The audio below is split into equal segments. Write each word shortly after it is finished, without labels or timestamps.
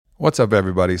What's up,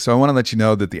 everybody? So I want to let you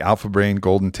know that the Alpha Brain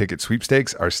Golden Ticket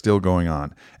Sweepstakes are still going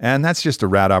on. And that's just a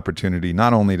rad opportunity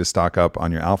not only to stock up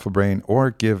on your Alpha Brain or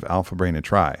give Alpha Brain a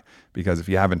try. Because if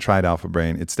you haven't tried Alpha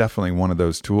Brain, it's definitely one of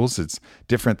those tools. It's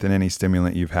different than any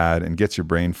stimulant you've had and gets your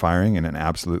brain firing in an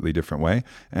absolutely different way.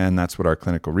 And that's what our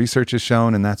clinical research has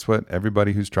shown. And that's what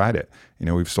everybody who's tried it. You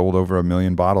know, we've sold over 1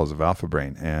 million bottles of Alpha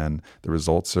Brain and the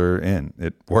results are in.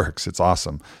 It works. It's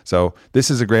awesome. So this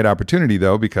is a great opportunity,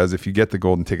 though, because if you get the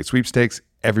Golden Ticket Sweepstakes,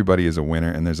 everybody is a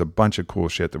winner. And there's a bunch of cool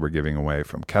shit that we're giving away,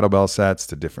 from kettlebell sets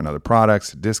to different other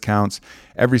products, to discounts.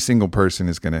 Every single person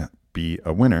is going to be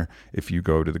a winner if you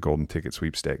go to the Golden Ticket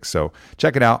Sweepstakes. So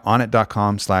check it out,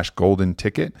 onnit.com/golden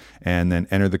ticket, and then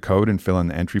enter the code and fill in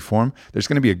the entry form. There's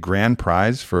going to be a grand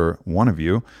prize for one of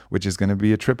you, which is going to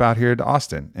be a trip out here to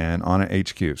Austin and Onnit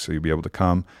HQ. So you'll be able to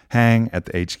come hang at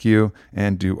the HQ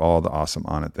and do all the awesome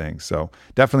Onnit things. So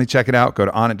definitely check it out. Go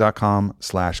to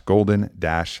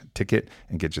onnit.com/golden-ticket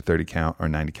and get your 30 count or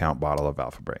 90 count bottle of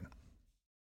Alpha Brain.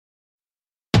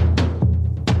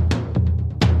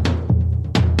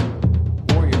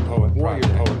 Warrior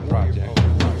Poet Project.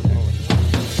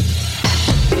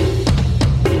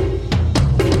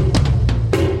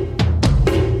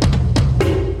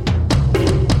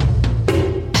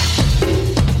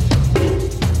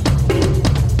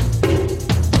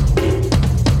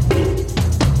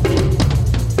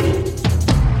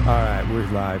 All right, we're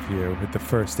live here with the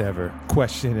first ever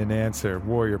question and answer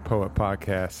Warrior Poet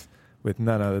podcast with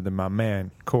none other than my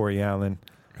man, Corey Allen.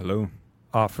 Hello.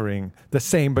 Offering the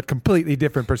same but completely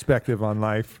different perspective on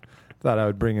life. Thought I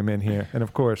would bring him in here. And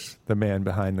of course, the man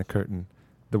behind the curtain,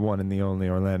 the one and the only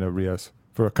Orlando Rios,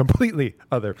 for a completely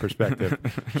other perspective,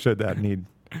 should that need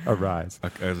arise.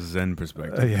 A Zen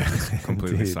perspective. Yeah, It's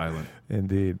completely indeed. silent.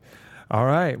 Indeed. All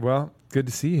right. Well, good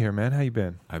to see you here, man. How you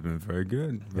been? I've been very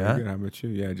good. Very Yeah? good. How about you?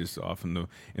 Yeah, just off in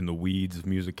the weeds of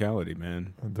musicality,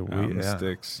 man. The Out in the yeah.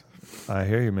 sticks. I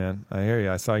hear you, man. I hear you.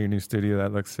 I saw your new studio.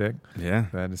 That looks sick. Yeah.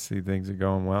 Glad to see things are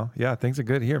going well. Yeah, things are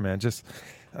good here, man. Just,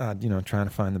 trying to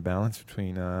find the balance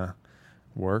between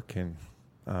work and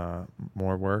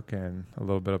more work and a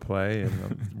little bit of play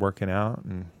and working out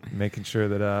and making sure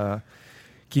that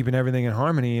keeping everything in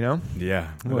harmony, you know? Yeah.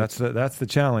 Well, That's the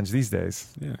challenge these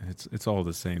days. yeah, it's all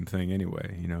the same thing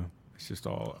anyway, you know. It's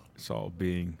all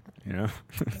being, you know.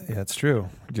 Yeah, it's true.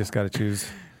 You just got to choose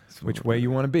which way you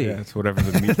want to be. Yeah, it's whatever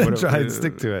the meat Try and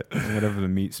stick to it. Whatever the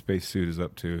meat spacesuit is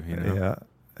up to, you know. Yeah.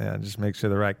 Yeah, just make sure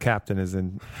the right captain is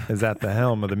at the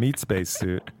helm of the meat space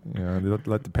suit. You know,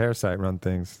 let the parasite run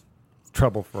things.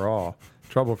 Trouble for all.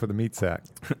 Trouble for the meat sack.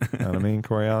 You know what I mean,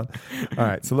 Corey Allen? All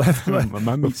right, so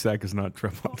My meat sack is not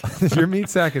troubled. your meat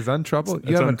sack is untroubled?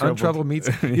 You have an untroubled. untroubled meat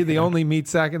sack? You're the only meat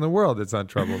sack in the world that's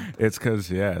untroubled. It's because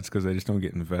I just don't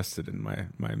get invested in my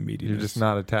meatiness. You're just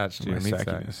not attached to my your meat sack.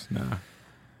 sackiness. Nah.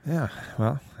 Yeah,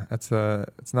 well, that's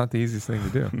it's not the easiest thing to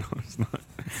do. No, it's not.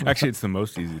 Actually, it's the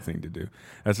most easy thing to do.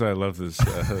 That's why I love this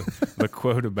the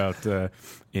quote about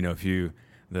if you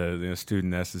the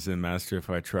student asks in master, if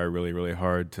I try really really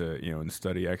hard to and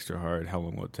study extra hard, how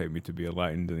long will it take me to be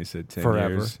enlightened? And he said 10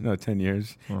 Forever. years. No, 10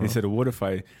 years. And he said, what if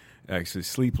I actually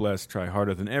sleep less, try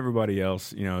harder than everybody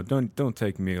else? Don't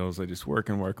take meals. I just work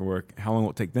and work and work. How long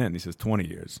will it take then? He says 20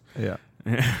 years. Yeah.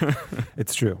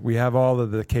 It's true. We have all of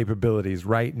the capabilities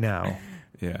right now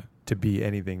Yeah. to be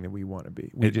anything that we want to be.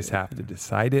 We just have to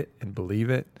decide it and believe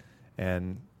it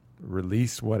and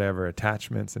release whatever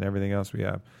attachments and everything else we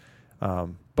have.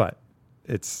 But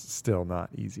it's still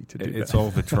not easy to do. It's that. all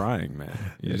the trying, man.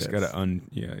 You It just is. got to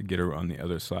get her on the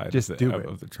other side Just of do the, it.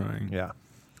 of the trying. Yeah.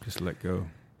 Just let go.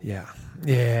 Yeah.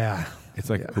 Yeah. It's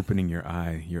like Yeah. opening your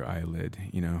eyelid.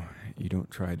 You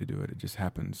don't try to do it; it just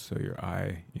happens. So your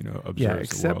eye, observes Yeah, the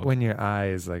except world. when your eye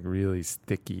is like really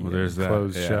sticky Well, and there's that,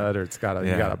 closed yeah. shut, or you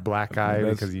Yeah. got a black eye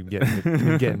That's- because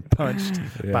you're getting punched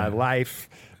Yeah. by life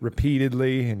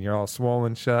repeatedly, and you're all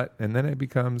swollen shut, and then it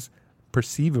becomes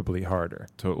perceivably harder.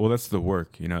 Well, that's the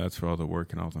work. That's where all the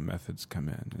work and all the methods come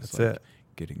in. It's That's like it.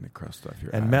 getting the crust off your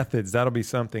And eye. methods, that'll be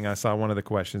something. I saw one of the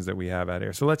questions that we have out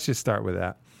here. So let's just start with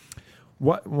that.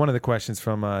 One of the questions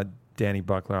from Danny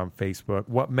Buckler on Facebook,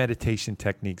 what meditation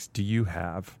techniques do you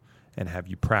have and have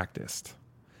you practiced?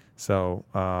 So,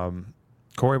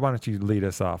 Corey, why don't you lead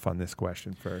us off on this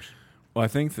question first? Well, I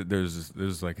think that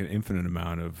there's like an infinite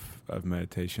amount of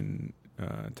meditation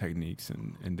techniques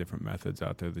and different methods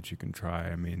out there that you can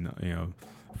try. I mean,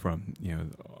 from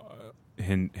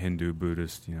Hindu,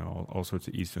 Buddhist, all sorts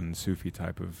of Eastern Sufi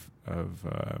type of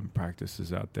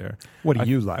practices out there. What do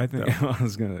you like? I think though? I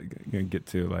was gonna get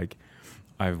to, like,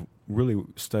 I've really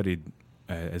studied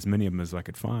as many of them as I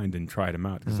could find and tried them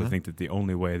out, because I think that the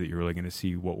only way that you're really going to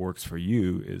see what works for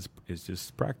you is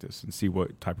just practice and see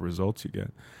what type of results you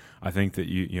get. I think that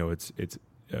it's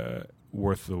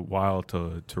worth the while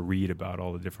to read about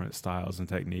all the different styles and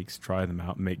techniques, try them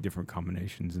out, make different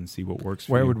combinations, and see what works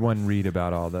for you. Where would one read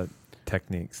about all the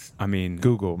techniques? I mean,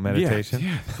 Google meditation.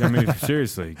 Yeah. I mean,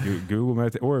 seriously, Google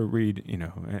meditation, or read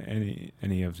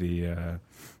any of the.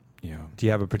 Do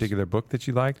you have a particular book that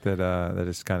you like that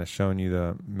has kind of shown you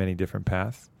the many different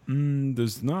paths?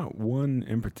 There's not one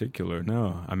in particular.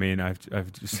 No, I mean, I've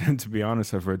just, to be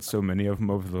honest, I've read so many of them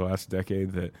over the last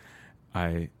decade that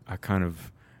I kind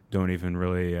of don't even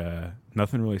really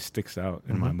nothing really sticks out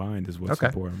in my mind as what's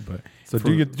important. But so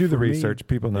do the research.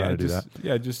 People know how to do that.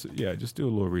 Yeah, just do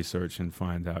a little research and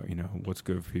find out what's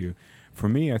good for you. For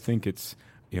me, I think it's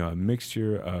a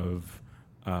mixture of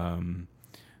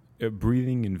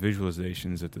breathing and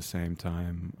visualizations at the same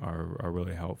time are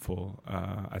really helpful.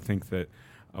 I think that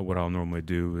what I'll normally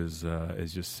do is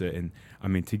just sit and, I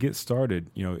mean, to get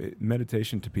started,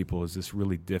 meditation to people is this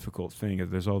really difficult thing.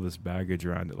 There's all this baggage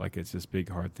around it, like it's this big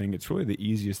hard thing. It's really the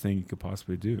easiest thing you could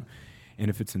possibly do. And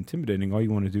if it's intimidating, all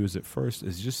you want to do is at first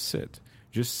is just sit.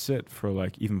 Just sit for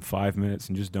like even 5 minutes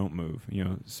and just don't move.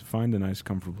 So find a nice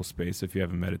comfortable space if you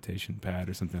have a meditation pad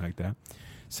or something like that.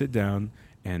 Sit down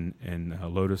and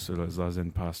lotus or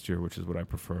zazen posture, which is what I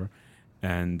prefer,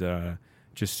 and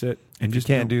just sit. And you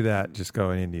can't do that. Just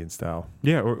go in Indian style.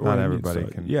 Yeah, or not everybody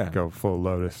can go full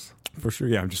lotus. For sure,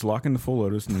 yeah. I'm just locking the full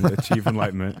lotus and achieve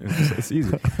enlightenment. It's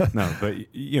easy. No,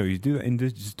 but you do that and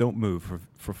just don't move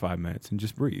for 5 minutes and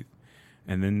just breathe.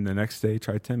 And then the next day,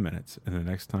 try 10 minutes. And the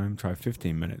next time, try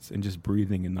 15 minutes. And just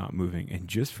breathing and not moving. And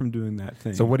just from doing that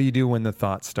thing. So what do you do when the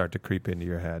thoughts start to creep into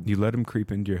your head? You let them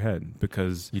creep into your head,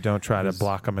 because... You don't try to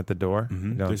block them at the door? Mm-hmm,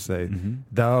 you don't say,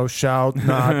 thou shalt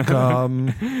not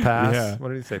come. Pass. Yeah. What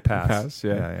did he say? Pass. Pass,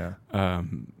 yeah.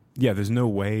 Yeah, there's no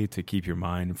way to keep your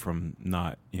mind from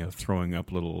not, throwing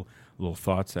up little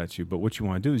thoughts at you. But what you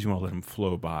want to do is you want to let them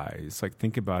flow by. It's like,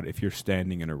 think about if you're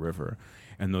standing in a river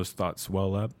and those thoughts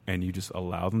swell up, and you just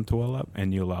allow them to well up,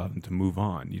 and you allow them to move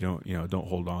on. You don't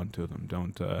hold on to them.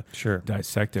 Don't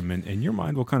dissect them, and your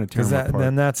mind will kind of tear them apart.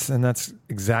 And that's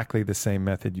exactly the same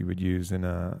method you would use in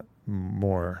a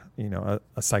more a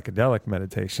psychedelic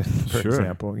meditation, for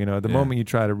example. The moment you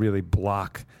try to really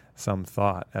block some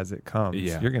thought as it comes,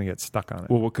 you're going to get stuck on it.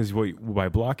 Well, because by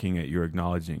blocking it, you're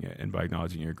acknowledging it, and by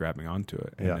acknowledging it, you're grabbing onto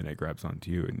it, and then it grabs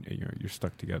onto you, and you're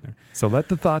stuck together. So let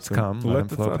the thoughts come. Let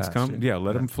the thoughts come. Yeah,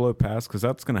 let them flow past, because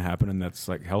that's going to happen, and that's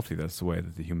like healthy. That's the way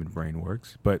that the human brain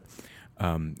works. But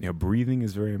breathing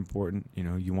is very important.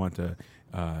 You want to,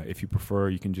 if you prefer,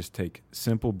 you can just take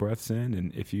simple breaths in,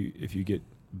 and if you get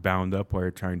bound up while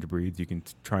you're trying to breathe, you can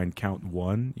try and count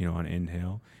 1, on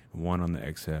inhale, 1 on the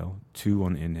exhale, 2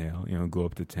 on the inhale, go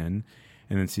up to 10,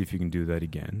 and then see if you can do that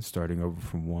again, starting over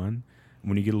from 1.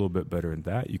 When you get a little bit better at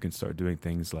that, you can start doing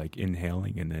things like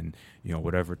inhaling, and then,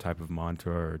 whatever type of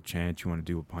mantra or chant you want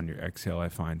to do upon your exhale, I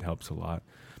find helps a lot.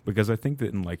 Because I think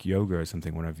that in like yoga or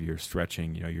something, whenever you're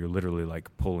stretching, you're literally like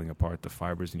pulling apart the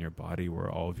fibers in your body where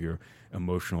all of your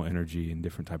emotional energy and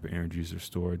different type of energies are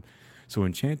stored. So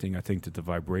in chanting, I think that the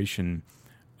vibration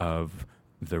of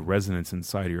the resonance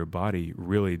inside of your body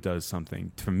really does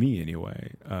something, to me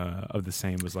anyway, of the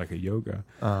same as like a yoga.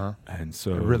 And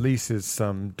so it releases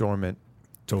some dormant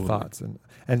thoughts.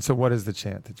 And so what is the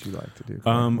chant that you like to do?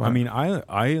 I mean,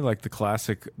 I like the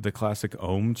classic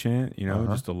Om chant,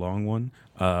 just a long one.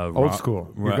 Old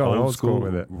school. You're going old school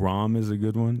with it. Ram is a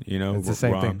good one, It's the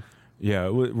same thing.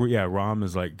 Yeah, Ram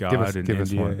is like God in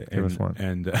India. Give us one.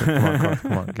 And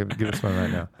come on. Give us one right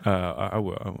now. I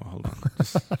will. Hold on.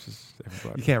 Just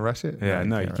everybody. You can't rush it? Yeah,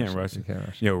 no, you can't rush it. You can't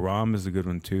rush it. Ram is a good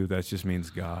one too. That just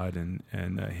means God, and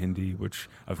Hindi, which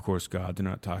of course God, they're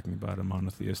not talking about a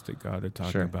monotheistic God. They're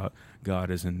talking about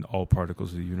God as in all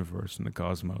particles of the universe and the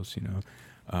cosmos.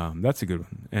 That's a good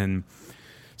one. And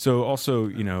so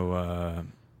also,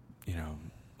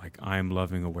 like I'm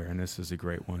loving awareness is a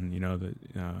great one,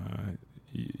 that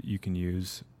you can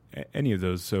use any of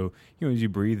those. So, as you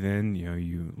breathe in,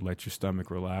 you let your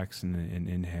stomach relax and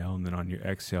inhale, and then on your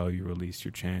exhale, you release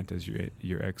your chant as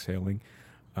you're exhaling.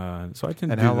 So I tend to do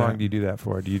that. And how long do you do that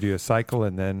for? Do you do a cycle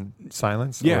and then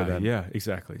silence? Yeah,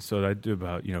 exactly. So I do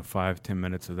about 5-10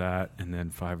 minutes of that, and then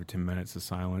 5 or 10 minutes of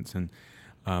silence. And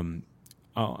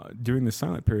during the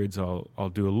silent periods,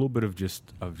 I'll do a little bit of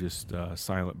just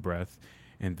silent breath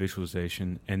and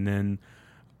visualization, and then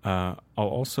I'll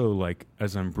also, like,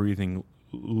 as I'm breathing,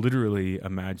 literally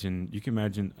imagine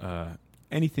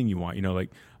anything you want.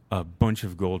 a bunch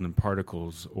of golden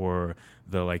particles, or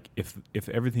the like if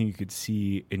everything you could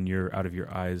see out of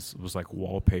your eyes was like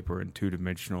wallpaper and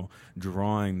 2-dimensional,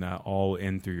 drawing that all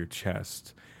in through your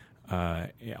chest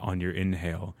on your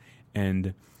inhale.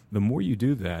 And the more you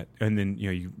do that, and then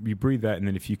you breathe that, and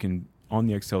then if you can on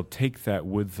the exhale take that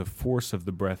with the force of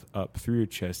the breath up through your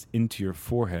chest into your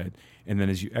forehead, and then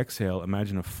as you exhale,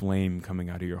 imagine a flame coming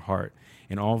out of your heart,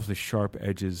 and all of the sharp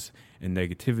edges and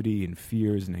negativity and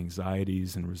fears and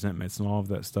anxieties and resentments and all of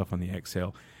that stuff on the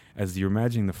exhale. As you're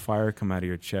imagining the fire come out of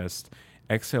your chest,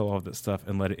 exhale all of that stuff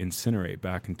and let it incinerate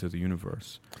back into the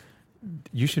universe.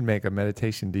 You should make a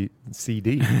meditation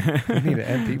CD.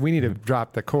 We need to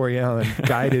drop the Corey Allen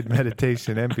guided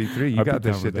meditation MP3. You got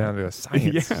this shit down to a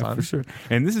science, son. For sure.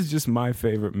 And this is just my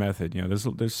favorite method.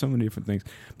 There's so many different things,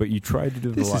 but you tried to do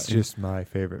this a lot. This is just my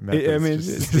favorite method.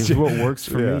 It's just what works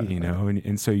for me,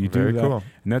 and so you do that, cool.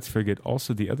 and that's very good.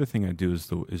 Also, the other thing I do is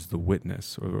the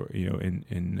witness, or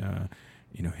in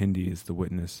Hindi is the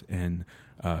witness, and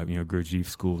Gurdjieff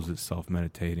schools is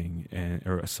self-meditating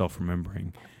or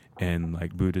self-remembering. And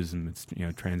like Buddhism, it's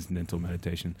transcendental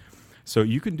meditation. So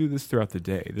you can do this throughout the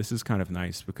day. This is kind of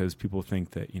nice because people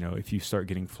think that if you start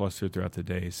getting flustered throughout the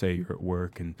day, say you're at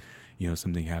work and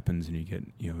something happens and you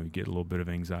get a little bit of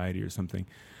anxiety or something,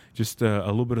 just a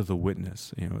little bit of the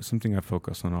witness. It's something I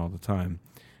focus on all the time,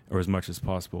 or as much as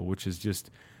possible, which is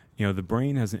just the human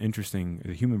brain has an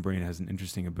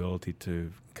interesting ability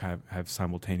to kind of have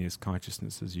simultaneous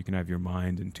consciousnesses. You can have your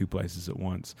mind in two places at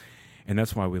once. And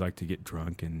that's why we like to get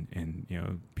drunk and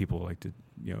people like to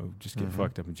just get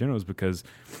fucked up in general, is because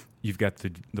you've got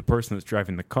the person that's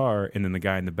driving the car and then the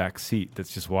guy in the back seat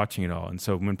that's just watching it all. And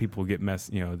so when people get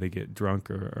they get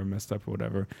drunk or messed up or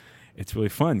whatever, it's really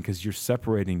fun because you're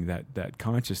separating that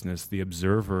consciousness, the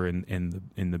observer in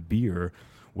the beer,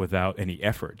 without any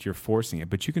effort. You're forcing it,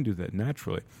 but you can do that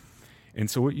naturally. And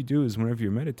so what you do is whenever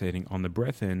you're meditating, on the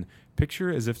breath in,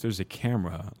 picture as if there's a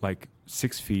camera like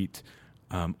 6 feet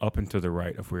up and to the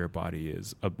right of where your body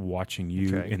is, watching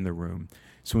you in the room.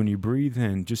 So when you breathe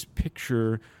in, just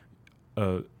picture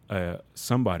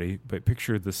somebody, but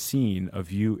picture the scene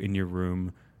of you in your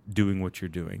room doing what you're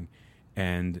doing.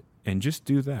 And just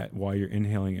do that while you're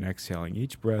inhaling and exhaling.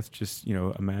 Each breath, just,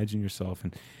 imagine yourself.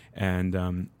 And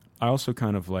I also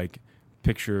kind of like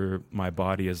picture my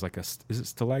body as like is it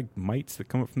stalagmites that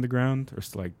come up from the ground or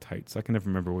stalactites? I can never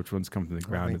remember which ones come from the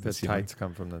ground. I think the tights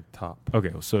come from the top.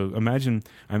 Okay, so I imagine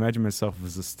myself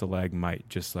as a stalagmite,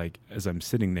 just like as I'm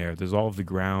sitting there. There's all of the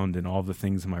ground and all of the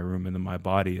things in my room, and then my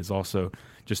body is also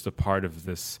just a part of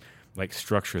this like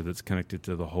structure that's connected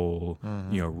to the whole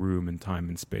room and time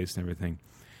and space and everything.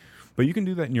 But you can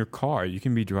do that in your car. You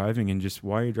can be driving, and just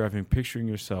while you're driving, picturing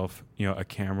yourself, a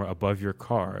camera above your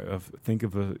car. Think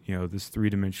of this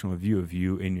 3-dimensional view of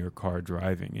you in your car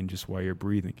driving, and just while you're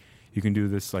breathing, you can do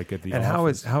this like at the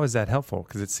office. And how is that helpful?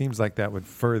 Because it seems like that would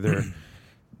further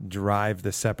drive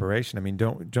the separation. I mean,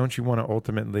 don't you want to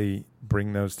ultimately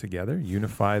bring those together,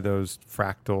 unify those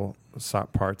fractal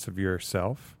parts of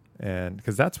yourself? And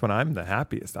because that's when I'm the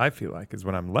happiest. I feel like is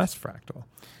when I'm less fractal.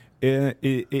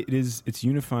 It's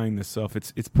unifying the self.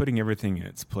 It's putting everything in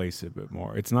its place a bit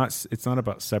more. It's not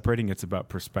about separating. It's about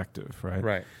perspective, right?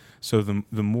 Right. So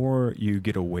the more you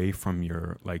get away from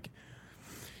your like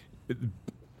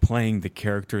playing the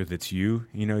character that's you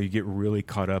get really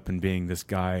caught up in being this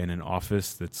guy in an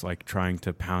office that's like trying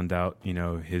to pound out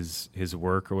his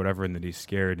work or whatever, and that he's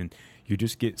scared, and you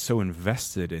just get so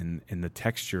invested in the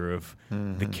texture of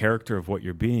the character of what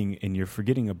you're being, and you're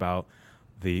forgetting about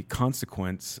the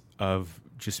consequence of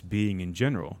just being in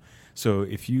general. So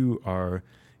if you are,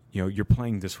 you're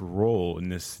playing this role in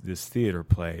this theater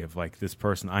play of like this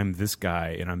person, I'm this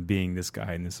guy and I'm being this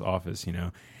guy in this office,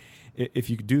 if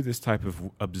you do this type of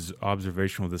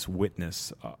observational, this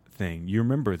witness thing, you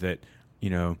remember that,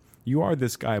 you are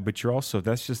this guy, but you're also,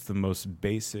 that's just the most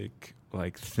basic,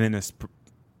 like thinnest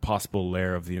possible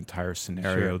layer of the entire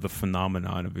scenario, the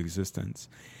phenomenon of existence.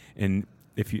 And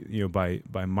if you by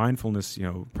mindfulness,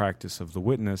 practice of the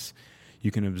witness,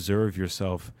 you can observe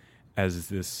yourself as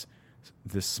this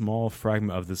small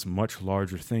fragment of this much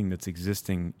larger thing that's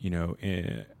existing,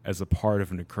 as a part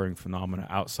of an occurring phenomena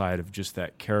outside of just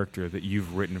that character that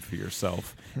you've written for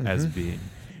yourself as being.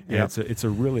 Yeah, it's a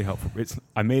really helpful.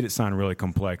 I made it sound really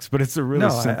complex, but it's a really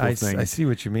simple thing. I see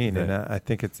what you mean, and I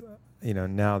think it's.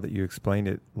 Now that you explained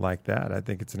it like that, I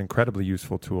think it's an incredibly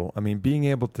useful tool. I mean, being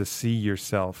able to see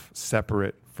yourself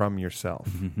separate from yourself,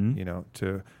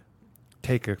 to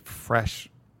take a fresh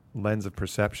lens of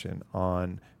perception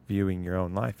on viewing your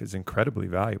own life is incredibly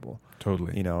valuable.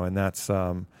 Totally. And that's,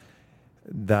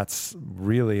 that's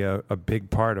really a big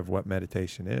part of what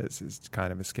meditation is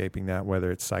kind of escaping that,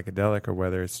 whether it's psychedelic or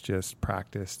whether it's just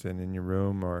practiced and in your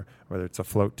room or whether it's a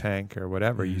float tank or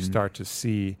whatever. You start to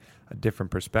see a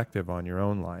different perspective on your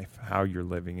own life, how you're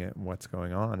living it and what's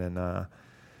going on. And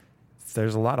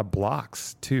there's a lot of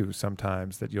blocks too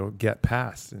sometimes that you'll get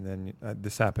past. And then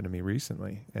this happened to me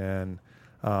recently. And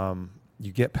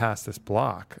you get past this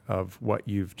block of what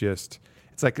you've just...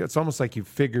 It's almost like you've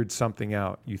figured something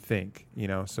out, you think,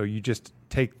 so you just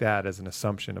take that as an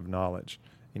assumption of knowledge,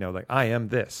 like I am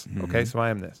this. Okay. So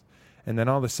I am this. And then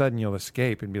all of a sudden you'll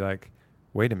escape and be like,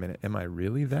 wait a minute. Am I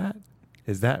really that?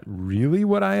 Is that really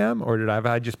what I am? Or have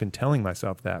I just been telling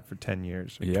myself that for 10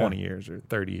 years or 20 years or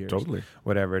 30 years, Totally.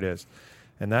 Whatever it is.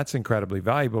 And that's incredibly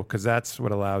valuable because that's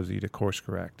what allows you to course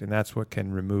correct. And that's what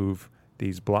can remove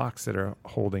these blocks that are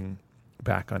holding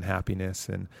back unhappiness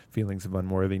and feelings of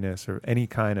unworthiness or any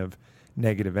kind of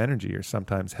negative energy are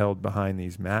sometimes held behind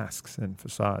these masks and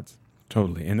facades.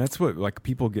 Totally. And that's what, like,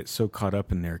 people get so caught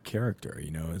up in their character,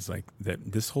 is like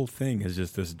that this whole thing is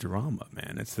just this drama,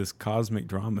 man. It's this cosmic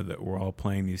drama that we're all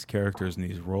playing these characters and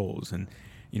these roles. And,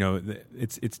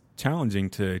 it's challenging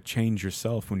to change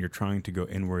yourself when you're trying to go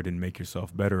inward and make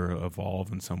yourself better or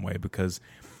evolve in some way, because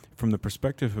from the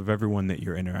perspective of everyone that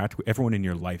you're interacting with, everyone in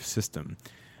your life system,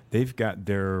 they've got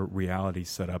their reality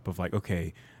set up of like,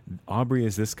 okay, Aubrey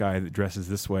is this guy that dresses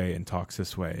this way and talks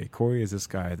this way. Corey is this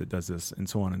guy that does this, and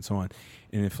so on and so on.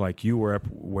 And if like you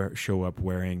show up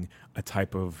wearing a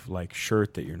type of like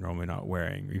shirt that you're normally not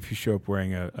wearing, if you show up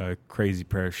wearing a crazy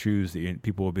pair of shoes that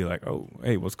people will be like, oh,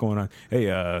 hey, what's going on? Hey,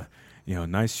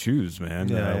 nice shoes, man.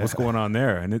 What's going on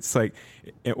there? And it's like,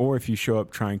 or if you show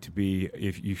up trying to be,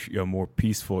 more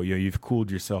peaceful, you've cooled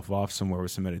yourself off somewhere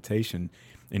with some meditation,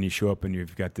 and you show up and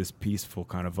you've got this peaceful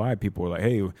kind of vibe. People are like,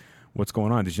 hey, what's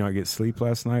going on? Did you not get sleep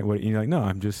last night? What? And you're like, no,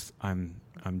 I'm just,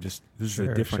 this is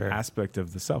a different aspect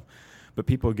of the self. But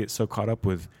people get so caught up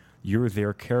with you're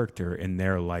their character in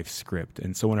their life script.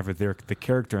 And so whenever the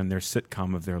character in their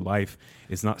sitcom of their life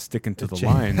is not sticking to the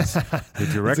lines, the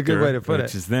director,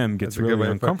 which is them, gets really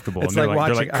uncomfortable. It's and like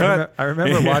watching, cut. I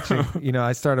remember watching,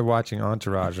 I started watching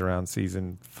Entourage around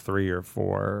season 3 or 4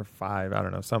 or 5, I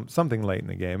don't know, something late in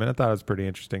the game. And I thought it was pretty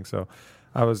interesting. So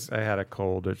I had a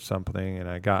cold or something, and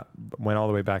I went all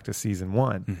the way back to season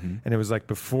 1. And it was like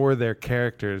before their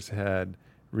characters had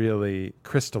really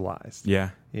crystallized. Yeah.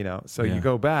 So you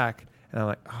go back and I'm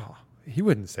like, oh, he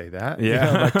wouldn't say that.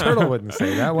 Yeah. Like Turtle wouldn't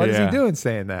say that. What is he doing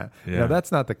saying that? Yeah.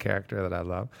 That's not the character that I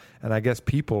love. And I guess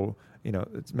people,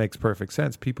 it makes perfect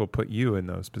sense. People put you in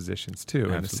those positions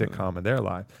too, in the sitcom of their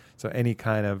life. So any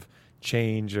kind of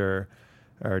change or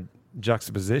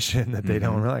juxtaposition that they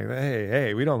don't like,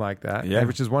 hey, we don't like that. Yeah.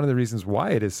 Which is one of the reasons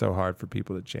why it is so hard for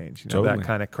people to change. Totally. That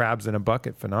kind of crabs in a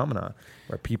bucket phenomenon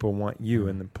where people want you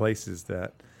in the places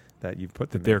that you've put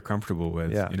them that they're comfortable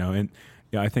with. Yeah. And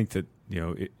I think that,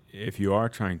 if you are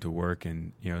trying to work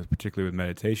and, particularly with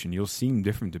meditation, you'll seem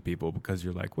different to people because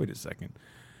you're like, wait a second,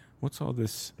 what's all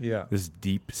this, this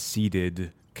deep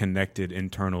seated, connected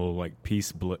internal like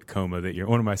peace coma that you're.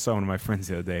 One of my friends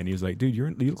the other day, and he was like, dude, you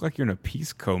look like you're in a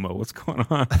peace coma. What's going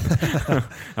on?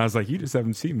 I was like, you just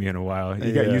haven't seen me in a while.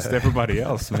 You got used to everybody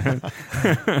else, man.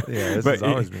 This has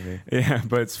always been me. Yeah,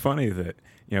 but it's funny that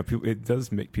it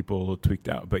does make people a little tweaked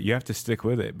out, but you have to stick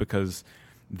with it because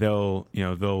they'll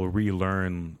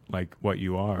relearn like what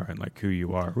you are and like who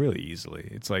you are really easily.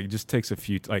 It's like it just takes a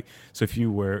few so if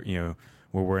you were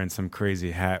wearing some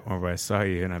crazy hat whenever I saw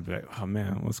you, and I'd be like, oh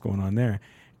man, what's going on there?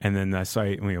 And then I saw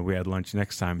you, we had lunch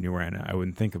next time and you were wearing it, I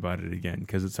wouldn't think about it again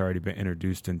because it's already been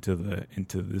introduced into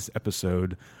this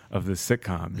episode of this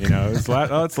sitcom. It's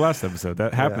the last episode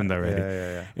that happened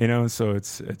already. Yeah. So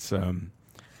it's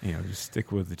just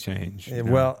stick with the change.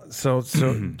 Well, so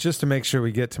just to make sure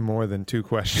we get to more than 2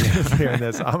 questions here in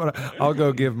this, I'll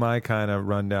go give my kind of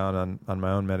rundown on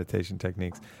my own meditation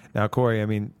techniques. Now, Corey, I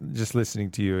mean, just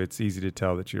listening to you, it's easy to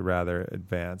tell that you're rather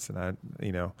advanced, and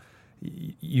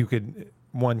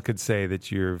one could say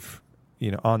that you're,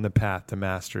 on the path to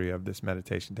mastery of this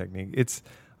meditation technique. It's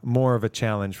more of a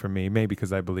challenge for me, maybe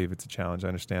because I believe it's a challenge. I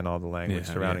understand all the language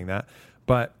surrounding that,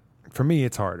 but for me,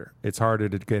 it's harder. It's harder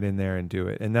to get in there and do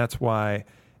it. And that's why,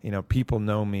 people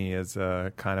know me as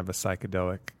a kind of a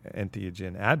psychedelic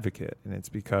entheogen advocate. And it's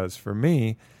because for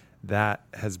me, that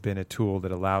has been a tool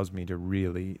that allows me to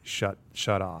really shut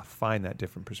off, find that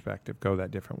different perspective, go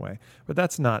that different way. But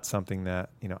that's not something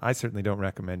that, I certainly don't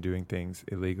recommend doing things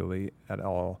illegally at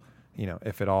all,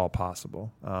 if at all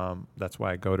possible. That's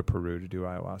why I go to Peru to do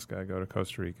ayahuasca. I go to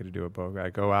Costa Rica to do iboga. I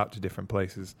go out to different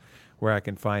places where I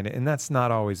can find it. And that's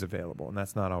not always available, and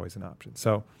that's not always an option.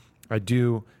 So I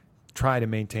do try to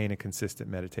maintain a consistent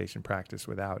meditation practice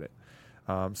without it.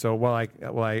 So while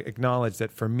I acknowledge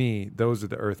that for me, those are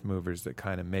the earth movers that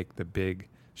kind of make the big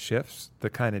shifts, the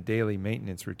kind of daily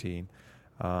maintenance routine.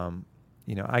 I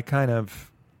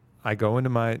go into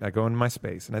my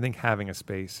space, and I think having a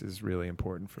space is really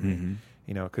important for me.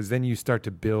 Because then you start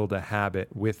to build a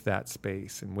habit with that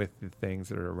space and with the things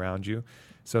that are around you,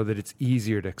 so that it's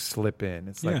easier to slip in.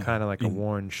 It's like kind of like a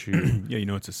worn shoe. Yeah,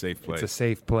 it's a safe place. It's a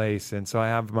safe place, and so I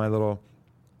have my little,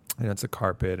 it's a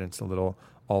carpet, and it's a little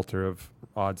altar of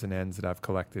odds and ends that I've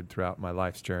collected throughout my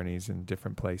life's journeys in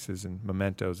different places and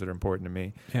mementos that are important to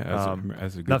me. Yeah,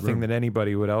 as a good nothing room. that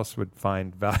anybody else would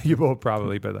find valuable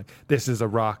probably, but like this is a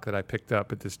rock that I picked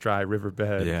up at this dry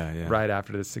riverbed right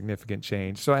after this significant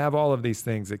change. So I have all of these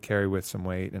things that carry with some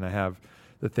weight, and I have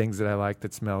the things that I like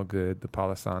that smell good, the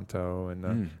Palo Santo and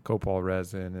the copal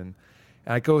resin, and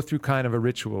I go through kind of a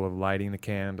ritual of lighting the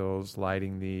candles,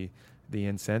 lighting the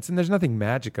incense, and there's nothing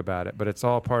magic about it, but it's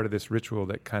all part of this ritual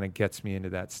that kind of gets me into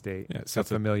that state of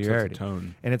familiarity.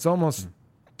 Tone. And it's almost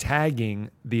tagging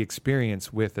the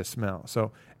experience with a smell.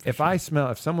 So if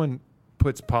someone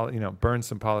burns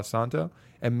some Palo Santo,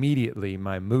 immediately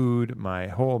my mood, my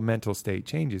whole mental state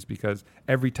changes, because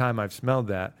every time I've smelled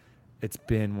that, it's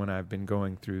been when I've been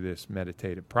going through this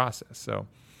meditative process. So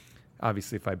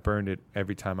obviously, if I burned it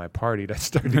every time I partied, I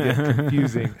started to get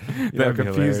confusing,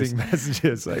 confusing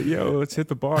messages. Like, yo, let's hit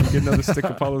the bar and get another stick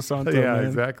of Palo Santo. Yeah, man.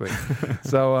 exactly.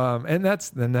 So,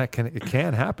 it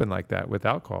can happen like that with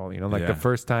alcohol. The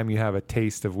first time you have a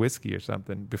taste of whiskey or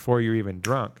something before you're even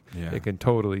drunk, it can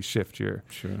totally shift your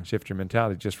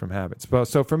mentality just from habits.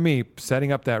 So for me,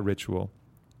 setting up that ritual,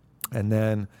 and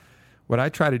then what I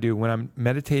try to do when I'm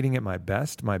meditating at my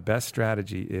best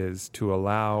strategy is to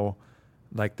allow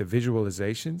like the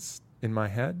visualizations in my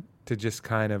head to just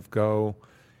kind of go.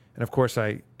 And of course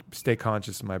I stay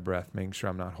conscious of my breath, making sure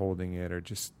I'm not holding it or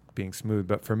just being smooth.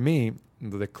 But for me,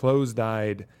 the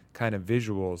closed-eyed kind of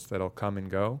visuals that'll come and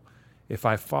go, if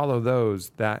I follow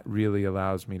those, that really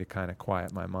allows me to kind of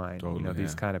quiet my mind. Totally,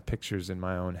 these kind of pictures in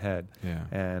my own head. Yeah.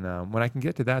 And when I can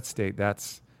get to that state,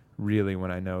 that's really when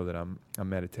I know that I'm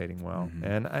meditating well.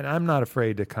 And I'm not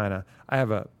afraid to I have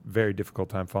a very difficult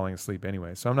time falling asleep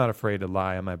anyway, so I'm not afraid to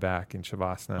lie on my back in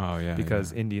Shavasana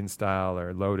because Indian style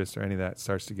or Lotus or any of that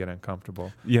starts to get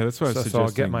uncomfortable. Yeah, that's what I was suggesting. So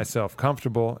I'll get myself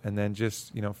comfortable and then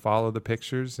just, follow the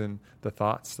pictures and the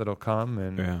thoughts that'll come.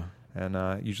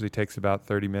 And usually takes about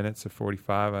 30 minutes or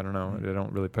 45. I don't know. I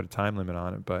don't really put a time limit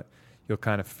on it, but you'll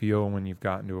kind of feel when you've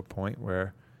gotten to a point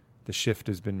where the shift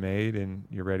has been made and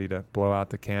you're ready to blow out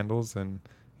the candles and,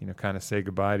 kind of say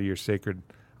goodbye to your sacred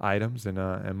items and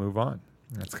move on.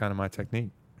 That's kind of my technique.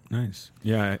 Nice.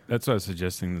 Yeah, that's what I was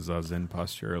suggesting, the Zazen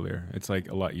posture earlier. It's like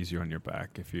a lot easier on your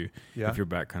back if your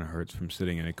back kind of hurts from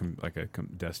sitting in a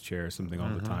desk chair or something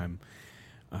all the time.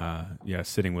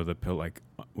 Sitting with a pillow, like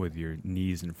with your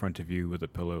knees in front of you with a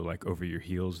pillow like over your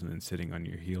heels and then sitting on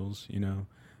your heels,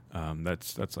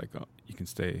 that's like you can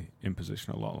stay in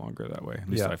position a lot longer that way. At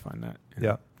least I find that.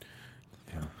 Yeah.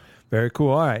 Very cool.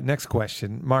 All right, next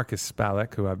question. Marcus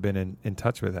Spalek, who I've been in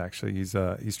touch with actually, he's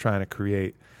trying to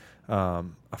create a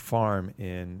farm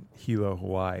in Hilo,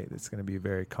 Hawaii that's going to be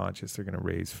very conscious. They're going to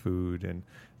raise food and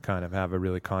kind of have a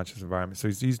really conscious environment. So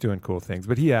he's doing cool things.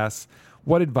 But he asks,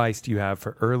 what advice do you have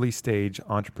for early stage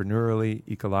entrepreneurially,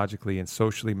 ecologically, and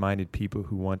socially minded people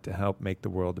who want to help make the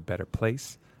world a better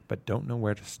place but don't know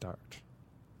where to start?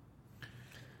 Do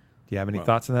you have any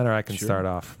thoughts on that, or I can start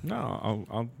off?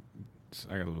 No,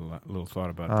 I got a little thought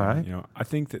about All that. right. I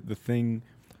think that the thing,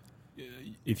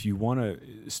 if you want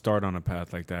to start on a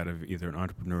path like that of either an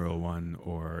entrepreneurial one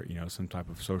or some type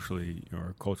of socially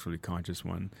or culturally conscious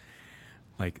one,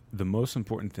 like the most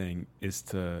important thing is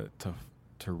to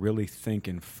really think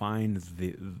and find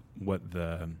what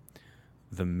the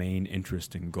main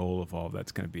interest and goal of all of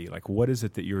that's going to be. Like, what is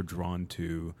it that you're drawn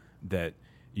to that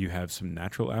you have some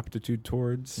natural aptitude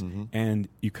towards, and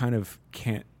you kind of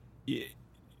can't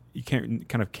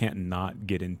not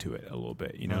get into it a little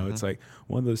bit. It's like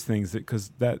one of those things that, because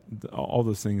all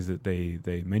those things that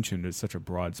they mentioned is such a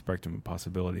broad spectrum of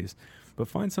possibilities. But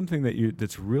find something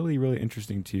that's really, really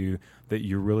interesting to you, that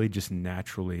you really just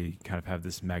naturally kind of have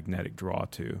this magnetic draw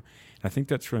to. And I think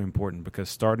that's really important, because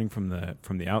starting from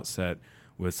the outset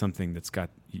with something that's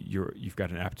you've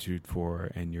got an aptitude for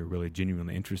and you're really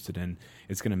genuinely interested in,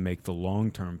 it's going to make the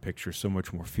long-term picture so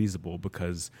much more feasible,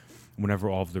 because whenever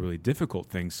all of the really difficult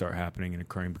things start happening and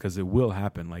occurring, because it will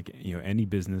happen, like any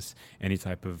business, any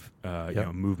type of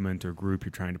movement or group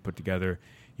you're trying to put together,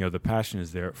 the passion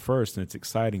is there at first and it's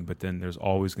exciting, but then there's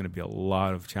always going to be a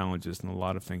lot of challenges and a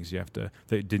lot of things you have to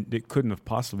that couldn't have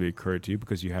possibly occurred to you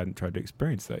because you hadn't tried to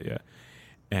experience that yet.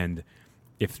 And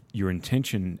if your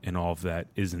intention in all of that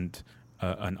isn't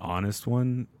an honest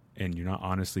one, and you're not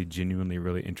honestly, genuinely,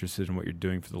 really interested in what you're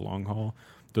doing for the long haul,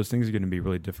 those things are going to be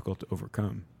really difficult to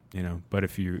overcome. But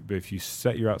if you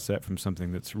set your outset from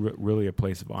something that's really a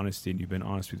place of honesty, and you've been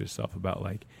honest with yourself about,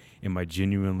 like, am I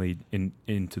genuinely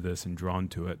into this and drawn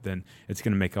to it, then it's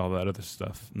going to make all that other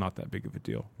stuff not that big of a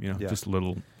deal. Just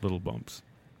little bumps.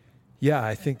 Yeah,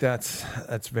 I think that's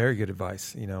very good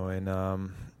advice. And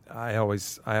I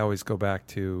always go back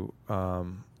to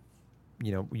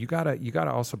you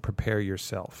gotta also prepare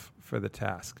yourself for the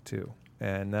task too.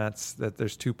 And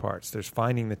there's two parts. There's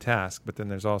finding the task, but then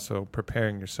there's also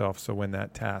preparing yourself so when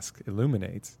that task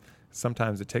illuminates,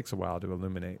 sometimes it takes a while to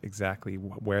illuminate exactly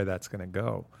where that's going to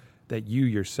go, that you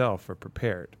yourself are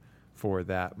prepared for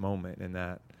that moment and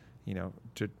that,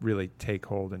 to really take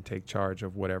hold and take charge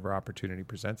of whatever opportunity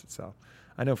presents itself.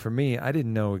 I know for me, I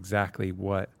didn't know exactly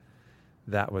what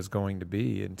that was going to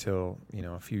be until,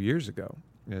 a few years ago.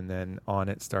 And then On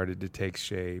It started to take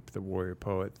shape. The Warrior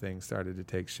Poet thing started to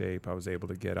take shape. I was able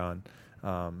to get on,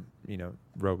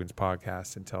 Rogan's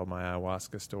podcast and tell my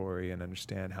ayahuasca story and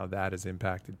understand how that has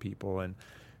impacted people. And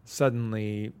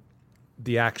suddenly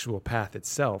the actual path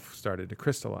itself started to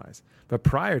crystallize. But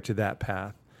prior to that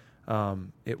path,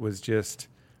 it was just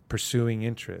pursuing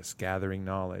interest, gathering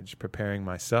knowledge, preparing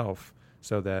myself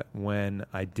so that when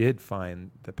I did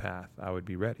find the path, I would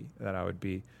be ready, that I would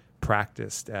be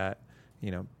practiced at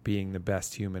being the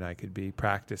best human I could be,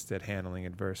 practiced at handling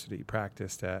adversity,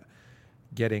 practiced at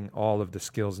getting all of the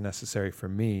skills necessary for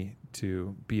me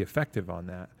to be effective on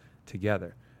that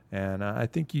together. And I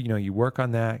think, you work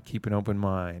on that, keep an open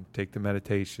mind, take the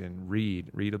meditation,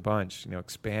 read a bunch,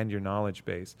 expand your knowledge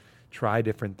base, try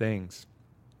different things,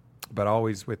 but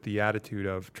always with the attitude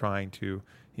of trying to,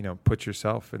 put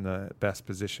yourself in the best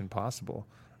position possible.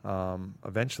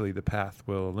 Eventually the path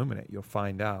will illuminate. You'll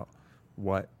find out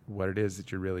what it is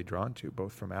that you're really drawn to,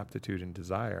 both from aptitude and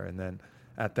desire. And then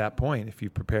at that point, if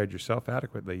you've prepared yourself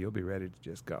adequately, you'll be ready to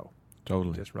just go.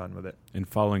 Totally. Just run with it. And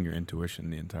following your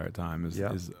intuition the entire time is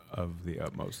of the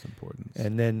utmost importance.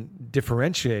 And then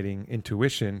differentiating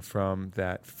intuition from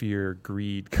that fear,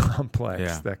 greed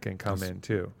complex that can come in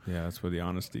too. Yeah, that's where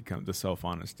the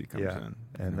self-honesty comes in.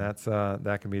 And that's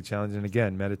that can be a challenge. And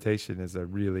again, meditation is a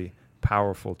really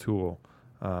powerful tool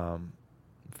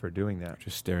for doing that.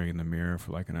 Just staring in the mirror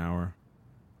for like an hour.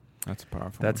 That's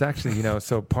powerful. That's actually,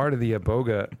 so part of the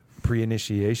Iboga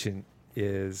pre-initiation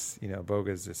is, Iboga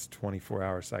is this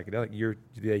 24-hour psychedelic.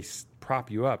 They prop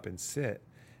you up and sit,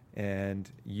 and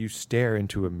you stare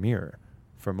into a mirror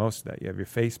for most of that. You have your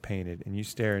face painted, and you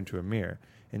stare into a mirror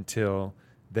until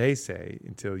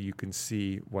you can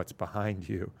see what's behind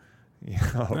you.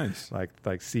 Nice.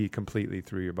 like see completely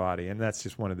through your body. And that's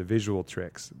just one of the visual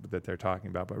tricks that they're talking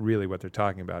about. But really what they're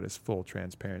talking about is full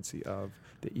transparency of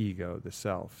the ego, the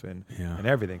self, and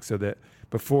everything. So that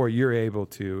before you're able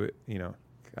to,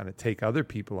 kind of take other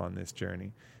people on this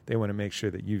journey, they want to make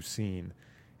sure that you've seen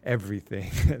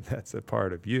everything that's a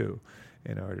part of you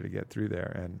in order to get through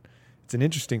there. And it's an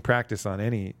interesting practice on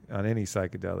any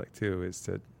psychedelic too, is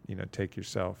to, take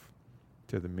yourself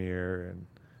to the mirror and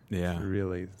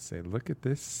really say, look at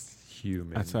this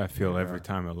human. That's how I feel every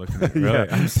time I look in the mirror.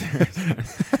 Really, I'm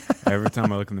serious. Every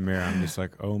time I look in the mirror, I'm just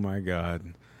like, oh my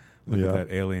God, look at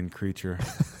that alien creature.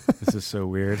 This is so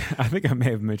weird. I think I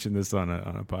may have mentioned this on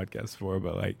a podcast before,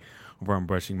 but like where I'm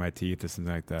brushing my teeth or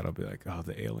something like that, I'll be like, oh,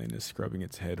 the alien is scrubbing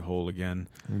its head whole again.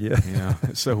 Yeah.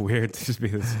 It's so weird to just be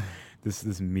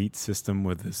this meat system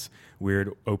with this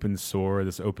weird open sore,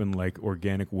 this open like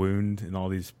organic wound and all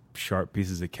these sharp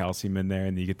pieces of calcium in there,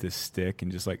 and you get this stick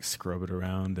and just like scrub it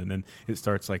around, and then it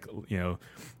starts like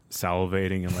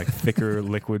salivating and like thicker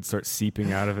liquid starts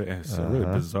seeping out of it. It's a really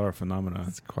bizarre phenomenon.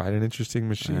 It's quite an interesting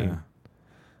machine.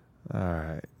 All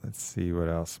right, let's see what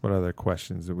else. What other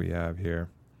questions do we have here?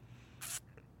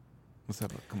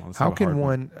 How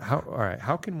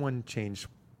can one change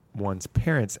one's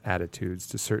parents' attitudes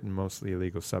to certain mostly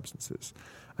illegal substances?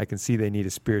 I can see they need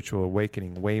a spiritual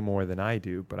awakening way more than I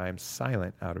do, but I am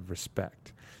silent out of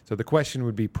respect. So the question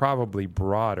would be probably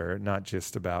broader, not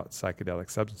just about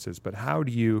psychedelic substances, but how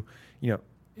do you,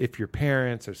 if your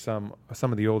parents or some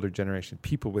of the older generation,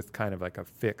 people with kind of like a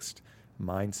fixed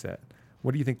mindset,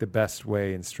 what do you think the best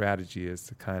way and strategy is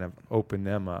to kind of open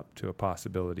them up to a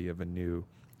possibility of a new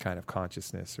kind of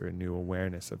consciousness or a new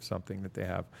awareness of something that they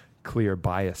have clear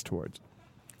bias towards?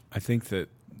 I think that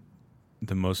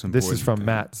the most important... This is from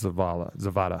Matt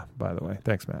Zavada, by the way.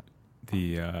 Thanks, Matt.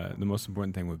 The most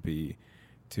important thing would be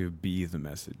to be the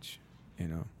message.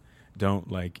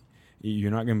 Don't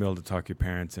you're not going to be able to talk your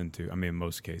parents into, I mean, in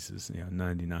most cases,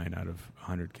 99 out of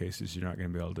 100 cases, you're not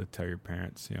going to be able to tell your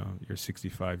parents, your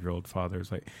 65-year-old father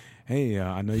is like, hey,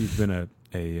 I know you've been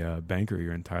a banker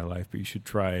your entire life, but you should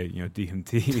try,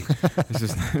 DMT.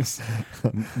 It's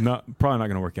probably not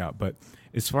going to work out. But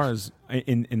as far as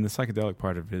in the psychedelic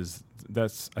part of it is, I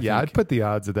think, I'd put the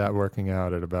odds of that working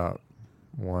out at about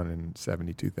 1 in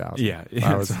 72,000. Yeah, if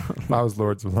I was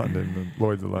Lloyd's of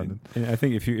London. And I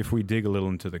think if we dig a little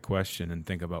into the question and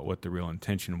think about what the real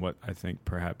intention, what I think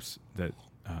perhaps that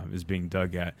is being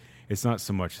dug at, it's not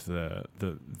so much the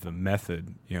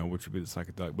method, which would be the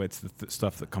psychedelic, but it's the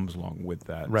stuff that comes along with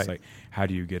that. Right. It's like, how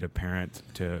do you get a parent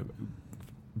to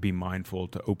be mindful,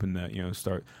 to open that,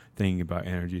 start thinking about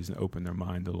energies and open their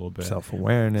mind a little bit.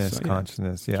 Self-awareness,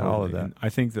 consciousness, totally. All of that. And I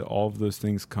think that all of those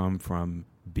things come from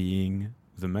being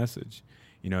the message.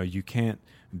 You can't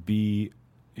be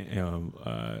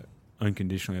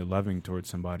unconditionally loving towards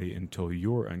somebody until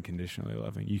you're unconditionally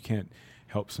loving. You can't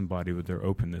help somebody with their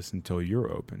openness until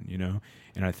you're open,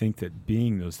 And I think that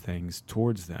being those things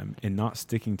towards them and not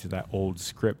sticking to that old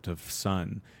script of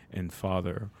son and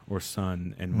father or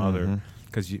son and mother,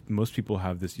 because most people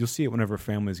have this. You'll see it whenever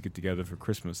families get together for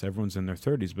Christmas. Everyone's in their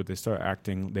 30s, but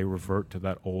they revert to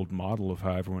that old model of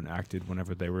how everyone acted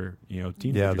whenever they were,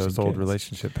 teenagers. Yeah, those old kids.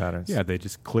 Relationship patterns. Yeah, they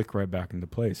just click right back into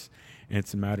place. And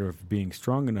it's a matter of being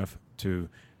strong enough to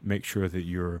make sure that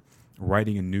you're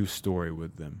writing a new story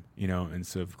with them,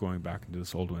 instead of going back into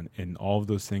this old one. And all of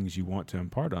those things you want to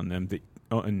impart on them,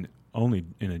 and only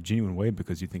in a genuine way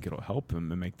because you think it'll help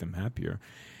them and make them happier.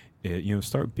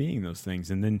 Start being those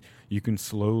things, and then you can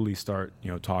slowly start,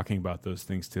 talking about those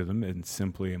things to them as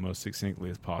simply and most succinctly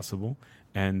as possible.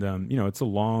 And it's a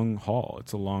long haul.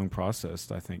 It's a long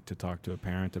process, I think, to talk to a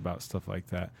parent about stuff like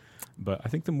that. But I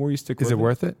think the more you stick with it. Is it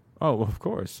worth it? Oh, well, of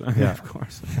course. Yeah. Of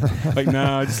course. Like,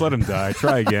 no, just let him die.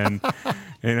 Try again.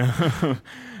 No,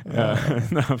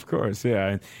 of course.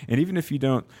 Yeah. And even if you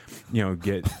don't,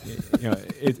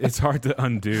 it's hard to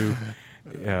undo.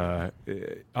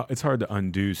 It's hard to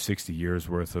undo 60 years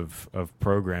worth of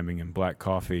programming and black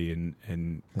coffee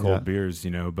and cold beers,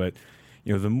 but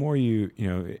the more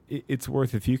it's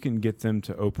worth, if you can get them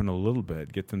to open a little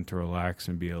bit, get them to relax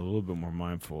and be a little bit more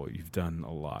mindful, you've done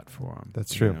a lot for them.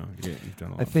 That's true. You've done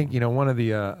a lot. I think, one of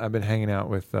the, I've been hanging out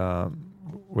with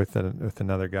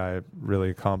another guy, a really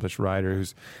accomplished writer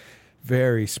who's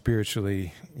very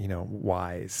spiritually,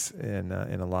 wise in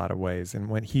a lot of ways. And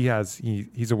when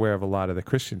he's aware of a lot of the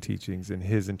Christian teachings, and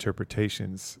his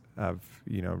interpretations have,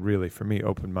 really for me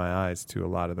opened my eyes to a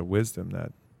lot of the wisdom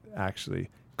that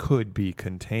actually could be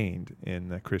contained in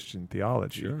the Christian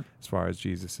theology, sure, as far as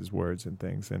Jesus's words and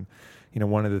things. And,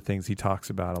 one of the things he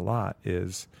talks about a lot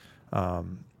is, I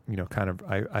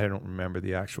don't remember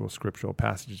the actual scriptural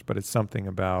passages, but it's something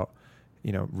about,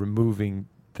 removing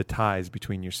the ties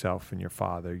between yourself and your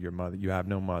father, your mother. You have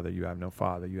no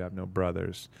father, you have no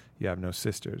brothers, you have no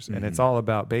sisters. And it's all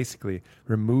about basically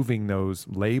removing those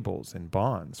labels and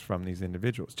bonds from these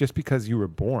individuals. Just because you were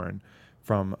born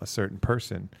from a certain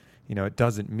person, it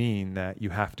doesn't mean that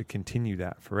you have to continue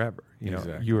that forever.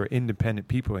 Exactly. You are independent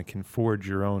people and can forge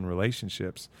your own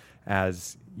relationships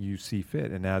as you see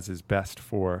fit and as is best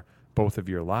for both of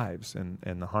your lives and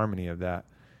the harmony of that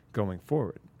going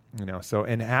forward. So,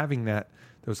 and having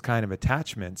those kind of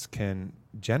attachments can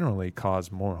generally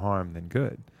cause more harm than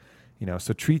good.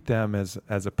 So treat them as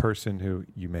a person who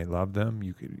you may love them.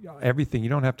 You could everything. You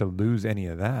don't have to lose any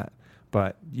of that,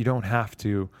 but you don't have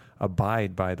to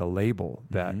abide by the label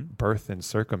that birth and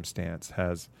circumstance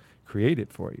has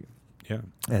created for you. Yeah.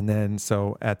 And then,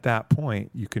 so at that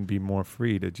point, you can be more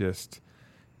free to just,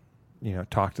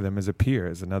 talk to them as a peer,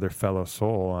 as another fellow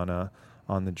soul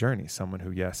on the journey, someone who,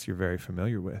 yes, you're very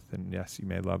familiar with, and yes, you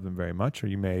may love them very much, or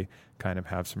you may kind of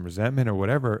have some resentment or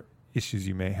whatever issues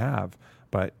you may have,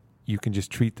 but you can just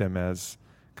treat them as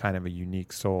kind of a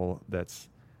unique soul that's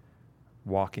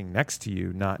walking next to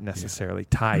you, not necessarily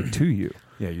tied to you.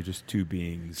 Yeah, you're just two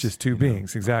beings. Just two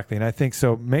beings, exactly. And I think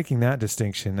so making that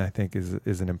distinction, I think,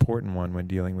 is an important one when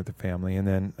dealing with the family. And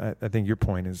then I think your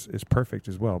point is perfect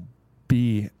as well.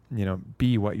 Be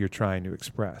what you're trying to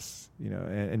express,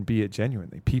 and be it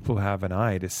genuinely. People have an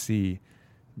eye to see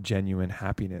genuine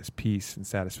happiness, peace, and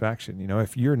satisfaction.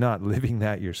 If you're not living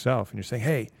that yourself and you're saying,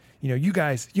 hey, you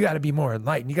guys, you got to be more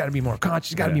enlightened. You got to be more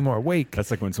conscious. You got to be more awake.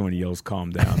 That's like when someone yells, calm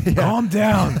down. Yeah. Calm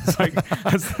down. It's like,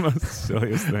 that's the most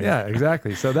silliest thing. Yeah,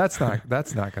 exactly. So that's not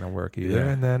going to work either.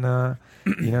 Yeah. And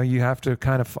then, you have to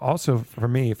kind of also, for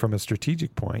me, from a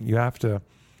strategic point,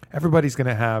 everybody's going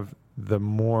to have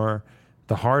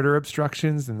the harder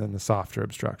obstructions and then the softer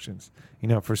obstructions.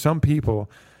 For some people,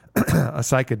 a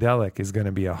psychedelic is going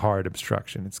to be a hard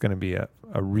obstruction. It's going to be a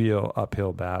real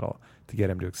uphill battle to get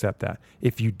him to accept that.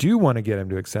 If you do want to get him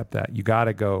to accept that, you got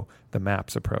to go the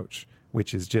MAPS approach,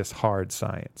 which is just hard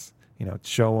science.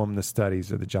 Show them the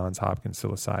studies of the Johns Hopkins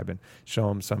psilocybin. Show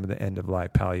them some of the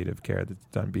end-of-life palliative care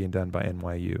that's being done by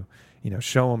NYU.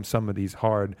 Show them some of these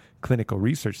hard clinical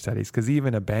research studies, because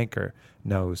even a banker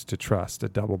knows to trust a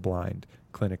double-blind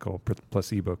clinical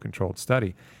placebo-controlled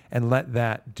study, and let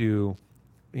that do,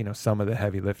 some of the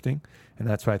heavy lifting. And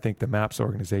that's why I think the MAPS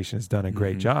organization has done a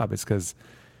great job, is because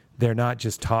they're not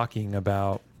just talking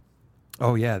about,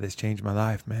 oh yeah, this changed my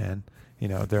life, man.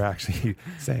 They're actually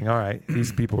saying, all right,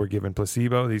 these people were given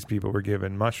placebo, these people were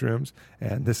given mushrooms,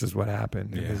 and this is what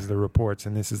happened. Yeah. This is the reports,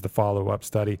 and this is the follow-up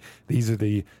study. These are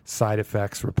the side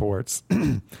effects reports.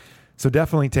 So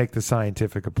definitely take the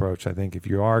scientific approach, I think, if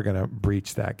you are going to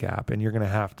breach that gap. And you're going to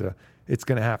have to, it's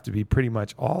going to have to be pretty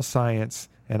much all science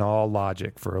and all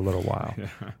logic for a little while.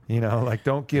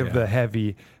 Don't give the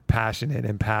heavy, passionate,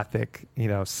 empathic,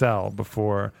 sell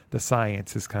before the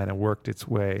science has kind of worked its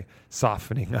way,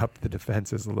 softening up the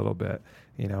defenses a little bit,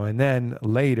 and then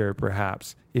later,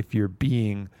 perhaps, if you're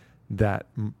being that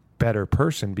better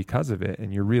person because of it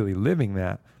and you're really living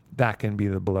that can be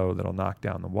the blow that'll knock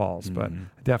down the walls. But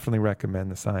I definitely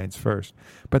recommend the science first.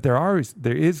 But there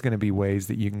is going to be ways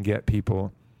that you can get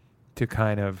people to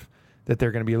that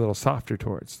they're going to be a little softer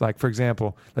towards. Like, for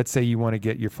example, let's say you want to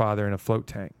get your father in a float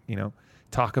tank,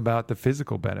 talk about the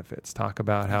physical benefits, talk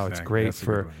about how it's great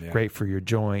great for your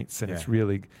joints, and it's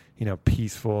really,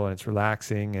 peaceful, and it's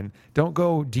relaxing, and don't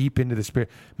go deep into the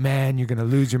spirit. Man, you're going to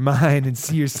lose your mind and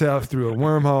see yourself through a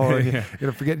wormhole and you're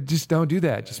going to forget. Just don't do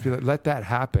that. Just be like, let that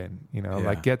happen,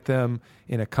 like get them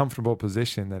in a comfortable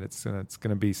position that it's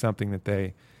going to be something that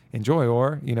they enjoy,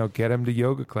 or, get them to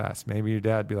yoga class. Maybe your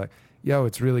dad be like, yo,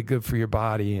 it's really good for your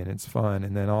body and it's fun.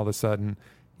 And then all of a sudden,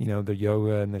 the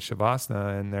yoga and the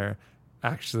shavasana, and they're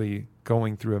actually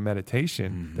going through a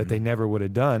meditation that they never would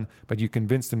have done, but you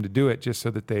convince them to do it just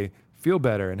so that they feel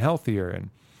better and healthier.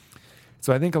 And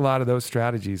so I think a lot of those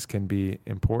strategies can be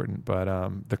important, but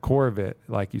the core of it,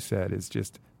 like you said, is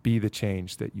just be the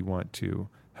change that you want to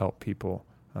help people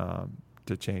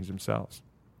to change themselves.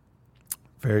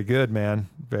 Very good, man.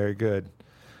 Very good.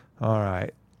 All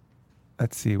right.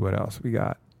 Let's see what else we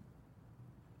got.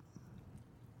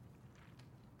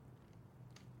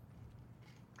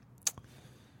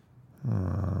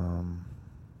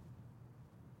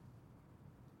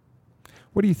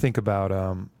 What do you think about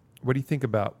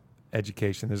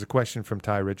education? There's a question from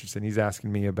Ty Richardson. He's asking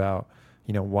me about,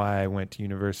 why I went to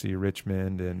University of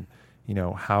Richmond and,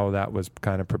 how that was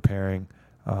kind of preparing.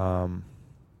 There's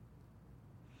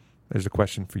a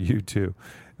question for you too,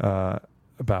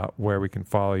 about where we can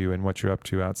follow you and what you're up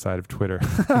to outside of Twitter.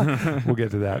 We'll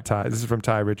get to that, Ty. This is from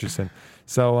Ty Richardson.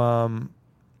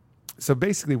 So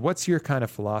basically, what's your kind of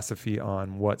philosophy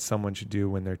on what someone should do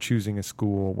when they're choosing a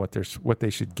school, what they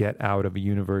should get out of a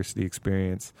university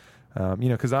experience?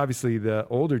 Because obviously the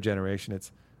older generation,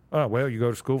 it's, oh, well, you go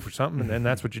to school for something and then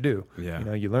that's what you do.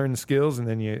 Yeah. You learn the skills and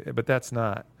then but that's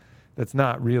not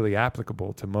really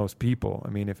applicable to most people.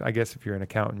 I mean, if you're an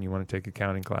accountant, you want to take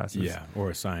accounting classes. Yeah, or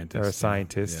a scientist.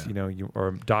 Or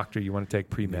a doctor, you want to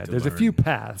take pre-med. There's a few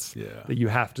paths that you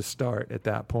have to start at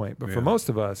that point. But for most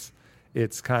of us,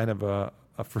 it's kind of a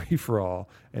free-for-all,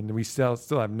 and we still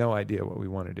have no idea what we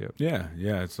want to do. Yeah.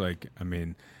 It's like, I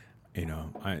mean,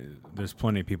 there's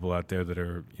plenty of people out there that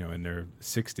are, in their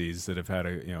 60s that have had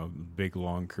big,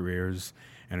 long careers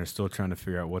and are still trying to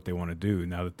figure out what they want to do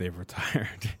now that they've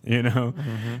retired.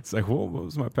 It's like, well, what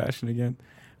was my passion again?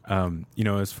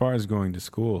 As far as going to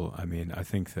school, I mean, I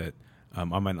think that I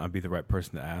might not be the right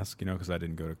person to ask, because I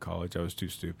didn't go to college. I was too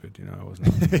stupid, I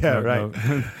wasn't.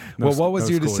 Well, what was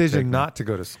your decision not to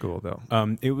go to school, though?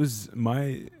 It was,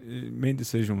 my main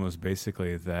decision was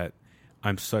basically that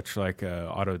I'm such like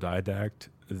a autodidact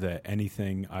that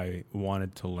anything I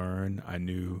wanted to learn, I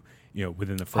knew,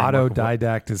 within the framework.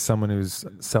 Autodidact is someone who's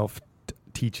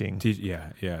self-teaching.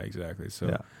 Yeah, exactly.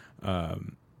 So, I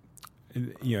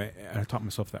taught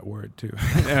myself that word too.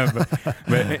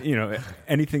 but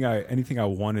anything I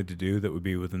wanted to do that would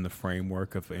be within the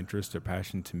framework of interest or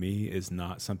passion to me is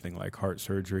not something like heart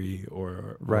surgery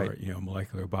or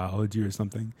molecular biology or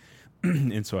something.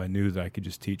 And so I knew that I could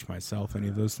just teach myself any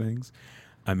of those things.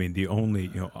 I mean, the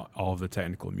only, all of the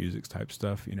technical music type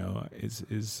stuff,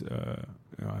 is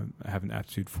I have an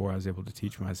aptitude for. I was able to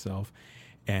teach myself.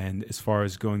 And as far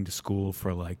as going to school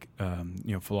for like,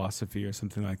 philosophy or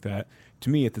something like that,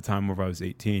 to me at the time where I was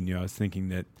 18, I was thinking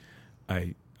that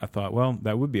I thought, well,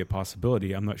 that would be a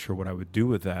possibility. I'm not sure what I would do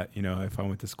with that, if I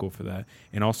went to school for that.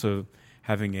 And also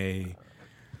having a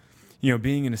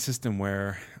being in a system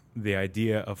where the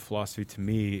idea of philosophy to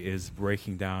me is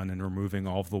breaking down and removing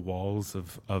all of the walls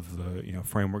of the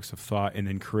frameworks of thought, and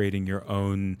then creating your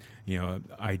own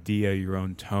idea, your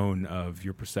own tone of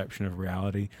your perception of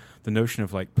reality. The notion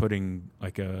of like putting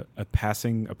like a pass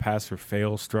or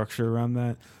fail structure around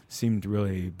that seemed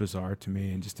really bizarre to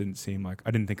me, and just didn't seem like,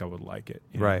 I didn't think I would like it.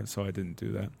 Right. So I didn't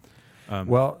do that.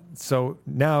 Well, so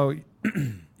now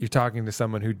you're talking to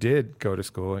someone who did go to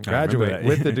school and graduate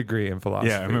with a degree in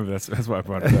philosophy. Yeah, I remember that's why I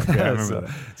brought it up. Yeah, I remember that.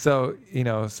 So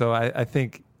I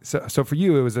think so for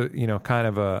you it was a kind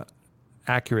of a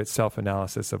accurate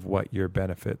self-analysis of what your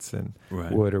benefits and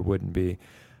would or wouldn't be.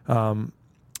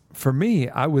 For me,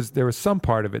 there was some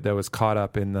part of it that was caught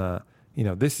up in the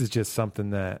this is just something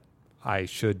that I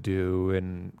should do,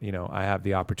 and I have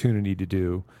the opportunity to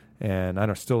do. And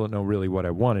I still don't know really what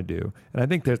I want to do. And I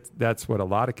think that's what a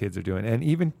lot of kids are doing. And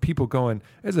even people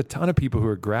there's a ton of people who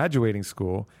are graduating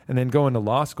school and then going to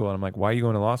law school. And I'm like, why are you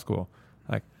going to law school?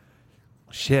 Like,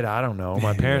 shit, I don't know.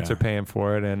 My parents are paying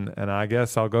for it. And I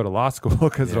guess I'll go to law school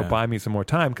because it'll buy me some more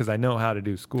time because I know how to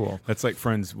do school. That's like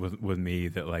friends with me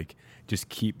that like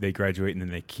they graduate and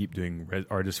then they keep doing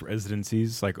artist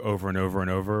residencies like over and over and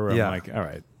over. I'm like, all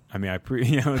right. I mean,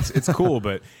 it's cool,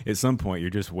 but at some point you're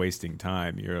just wasting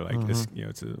time. You're like this,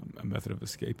 it's a method of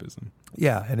escapism.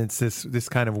 Yeah, and it's this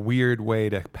kind of weird way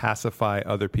to pacify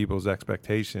other people's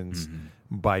expectations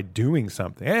by doing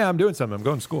something. Hey, I'm doing something. I'm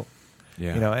going to school.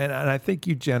 Yeah, and I think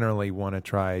you generally want to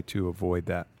try to avoid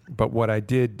that. But what I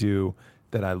did do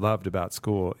that I loved about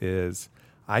school is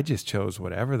I just chose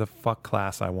whatever the fuck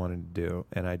class I wanted to do,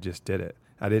 and I just did it.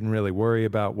 I didn't really worry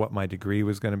about what my degree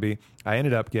was going to be. I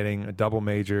ended up getting a double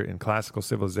major in classical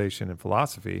civilization and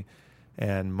philosophy,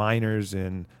 and minors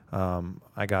in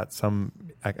I got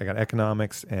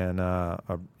economics and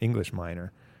a English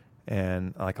minor,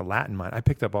 and like a Latin minor. I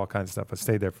picked up all kinds of stuff. I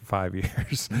stayed there for 5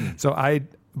 years.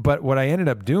 But what I ended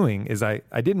up doing is I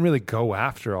didn't really go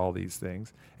after all these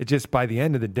things. It just, by the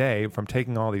end of the day, from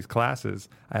taking all these classes,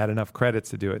 I had enough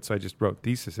credits to do it. So I just wrote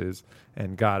theses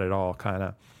and got it all kind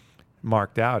of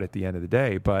marked out at the end of the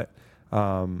day. But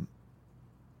for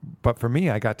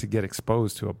me, I got to get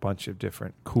exposed to a bunch of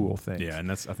different cool things. Yeah,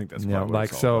 and I think that's what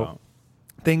it's all about.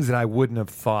 Things that I wouldn't have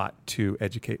thought to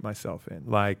educate myself in,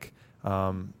 like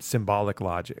symbolic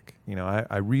logic.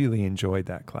 I really enjoyed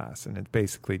that class, and it's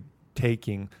basically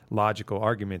taking logical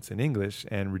arguments in English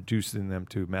and reducing them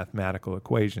to mathematical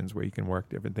equations where you can work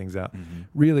different things out.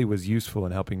 Really was useful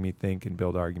in helping me think and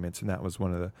build arguments, and that was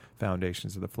one of the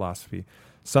foundations of the philosophy.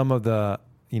 Some of the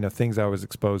things I was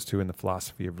exposed to in the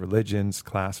philosophy of religions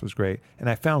class was great, and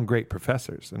I found great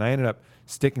professors. And I ended up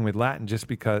sticking with Latin just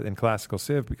because in classical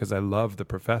civ because I loved the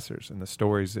professors and the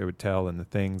stories they would tell and the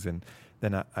things. And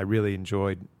then I really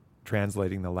enjoyed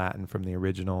translating the Latin from the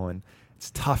original. And it's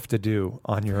tough to do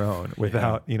on your own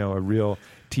without a real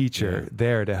teacher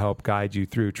there to help guide you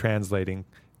through translating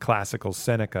classical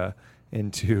Seneca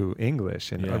into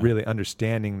English and really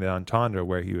understanding the entendre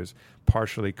where he was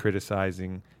partially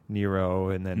criticizing Nero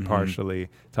and then partially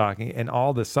talking, and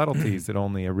all the subtleties that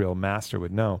only a real master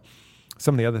would know.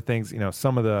 Some of the other things,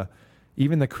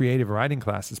 even the creative writing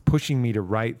classes pushing me to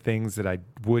write things that I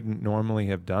wouldn't normally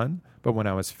have done. But when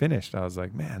I was finished, I was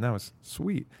like, man, that was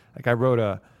sweet. Like I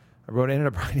ended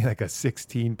up writing like a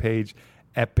 16-page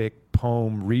epic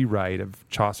poem rewrite of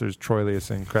Chaucer's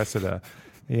Troilus and Cressida.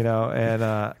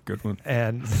 And good one.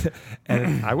 And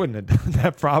I wouldn't have done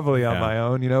that probably on my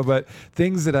own, but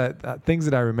things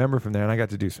that I remember from there, and I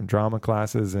got to do some drama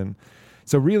classes. And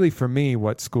so really for me,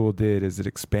 what school did is it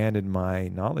expanded my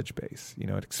knowledge base.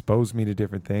 It exposed me to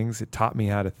different things. It taught me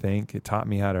how to think. It taught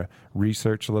me how to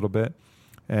research a little bit.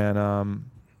 And,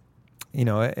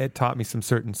 it taught me some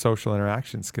certain social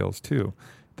interaction skills too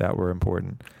that were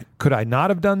important. Could I not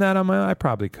have done that on my own? I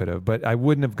probably could have, but I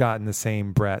wouldn't have gotten the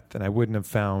same breadth, and I wouldn't have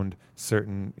found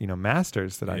certain,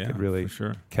 masters that I could really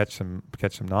catch some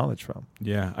knowledge from.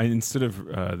 Yeah, instead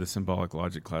of the symbolic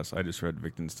logic class, I just read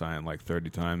Wittgenstein like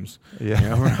 30 times.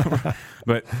 Yeah.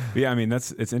 But yeah, I mean,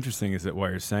 it's interesting is that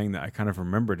while you're saying that, I kind of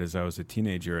remembered as I was a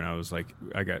teenager, and I was like,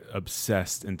 I got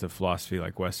obsessed into philosophy,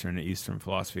 like Western and Eastern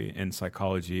philosophy and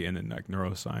psychology and then like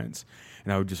neuroscience.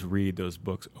 And I would just read those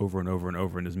books over and over and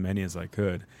over, and as many as I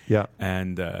could. Yeah.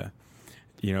 And, it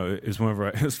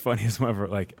was funny as whenever,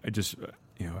 like, I just,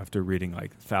 after reading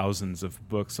like thousands of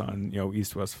books on,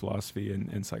 East-West philosophy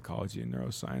and psychology and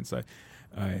neuroscience,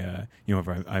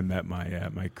 I met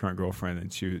my current girlfriend,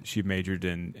 and she majored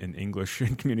in English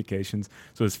and communications.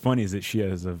 So what's funny is that she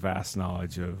has a vast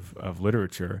knowledge of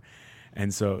literature.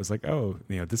 And so it was like, oh,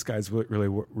 this guy's really,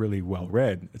 really well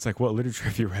read. It's like, what literature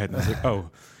have you read? And I was like,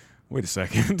 oh, wait a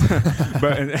second.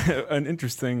 But an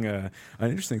interesting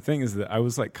thing is that I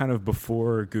was like kind of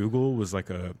before Google was like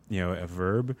a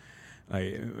verb.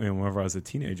 Whenever I was a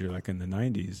teenager, like in the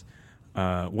 90s,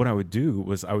 what I would do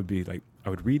was I would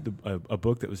read a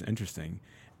book that was interesting,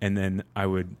 and then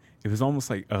it was almost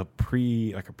like a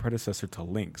predecessor to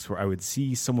links, where I would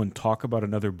see someone talk about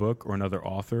another book or another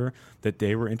author that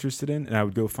they were interested in, and I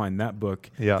would go find that book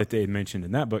that they had mentioned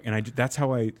in that book, and that's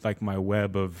how I like my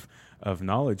web of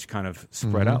knowledge kind of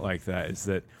spread out like that. Is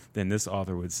that then this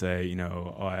author would say,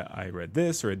 I read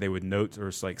this, or they would note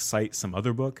or like cite some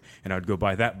other book, and I would go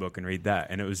buy that book and read that,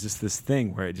 and it was just this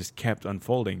thing where it just kept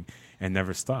unfolding and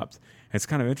never stopped. It's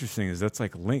kind of interesting is that's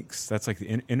like links. That's like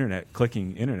the internet,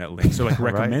 clicking internet links. So like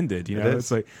recommended, Right.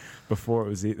 It's like before it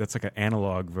was, that's like an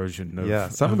analog version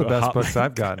of Some of the best books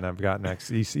link. I've gotten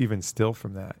actually even still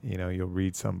from that. You'll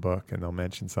read some book and they'll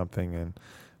mention something and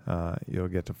you'll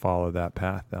get to follow that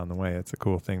path down the way. It's a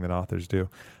cool thing that authors do.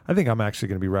 I think I'm actually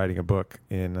going to be writing a book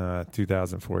in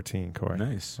 2014, Corey.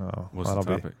 Nice. So What's the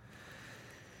topic?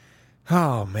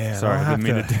 Oh man! Sorry, I'll I didn't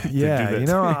mean have to do yeah,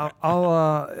 that.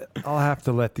 I'll have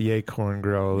to let the acorn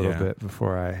grow a little Yeah. bit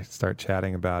before I start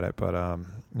chatting about it. But I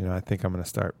think I'm going to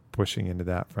start pushing into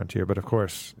that frontier. But of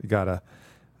course, you got to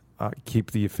keep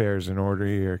the affairs in order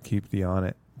here, keep the on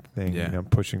it thing, Yeah.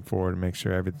 pushing forward and make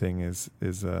sure everything is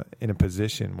in a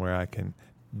position where I can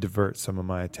divert some of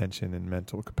my attention and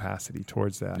mental capacity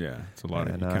towards that. Yeah, it's a lot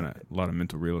And, a lot of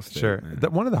mental real estate. Sure. man.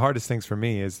 One of the hardest things for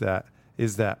me is that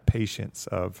patience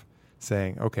of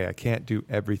saying, okay, I can't do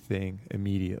everything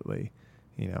immediately.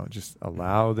 Just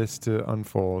allow this to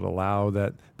unfold. Allow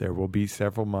that there will be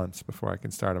several months before I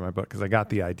can start on my book, because I got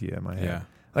the idea in my head. Yeah.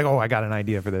 Like, I got an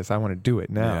idea for this. I want to do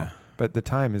it now. Yeah. But the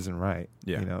time isn't right.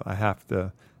 Yeah. I have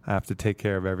to take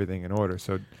care of everything in order.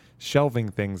 So shelving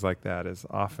things like that is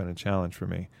often a challenge for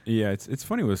me. Yeah, it's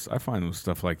funny I find with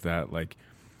stuff like that, like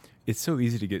it's so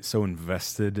easy to get so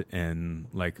invested in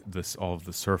like all of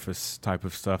the surface type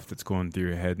of stuff that's going through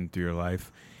your head and through your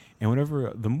life. And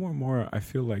the more and more I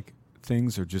feel like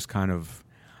things are just kind of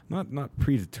not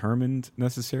predetermined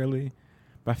necessarily,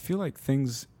 but I feel like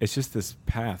it's just this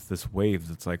path, this wave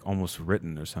that's like almost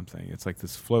written or something. It's like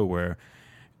this flow where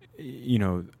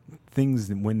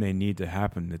things when they need to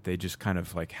happen, that they just kind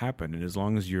of like happen. And as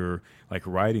long as you're like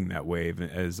riding that wave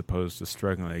as opposed to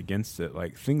struggling against it,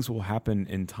 like things will happen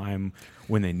in time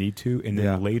when they need to. And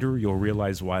then later you'll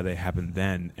realize why they happened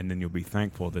then. And then you'll be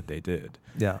thankful that they did.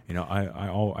 Yeah.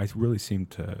 I really seem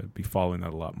to be following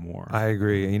that a lot more. I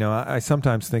agree. I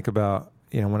sometimes think about,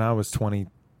 when I was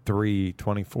 23,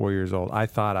 24 years old, I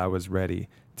thought I was ready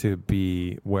to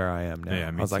be where I am now. Yeah,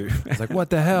 me I was too. like,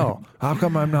 what the hell? How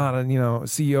come I'm not a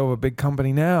CEO of a big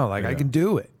company now? Like, I can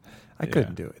do it. I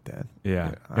couldn't do it then.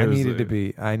 Yeah.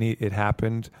 It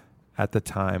happened at the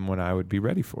time when I would be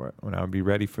ready for it, when I would be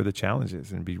ready for the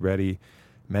challenges and be ready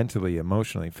mentally,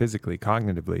 emotionally, physically,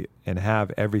 cognitively, and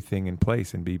have everything in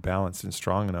place and be balanced and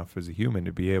strong enough as a human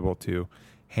to be able to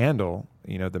handle,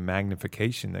 the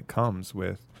magnification that comes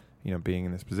with, being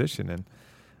in this position.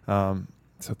 And,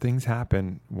 so things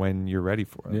happen when you're ready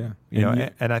for it. Yeah.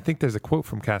 And I think there's a quote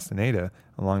from Castaneda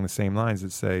along the same lines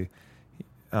that say,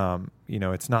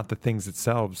 it's not the things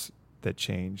themselves that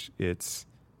change. It's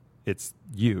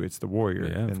you, it's the warrior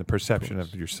and the perception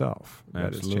of yourself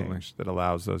that has changed, that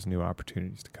allows those new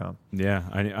opportunities to come. Yeah.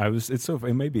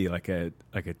 It may be like a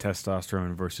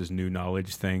testosterone versus new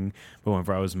knowledge thing. But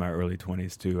whenever I was in my early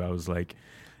 20s too, I was like,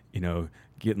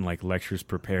 getting like lectures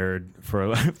prepared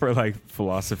for like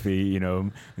philosophy,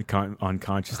 on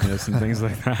consciousness and things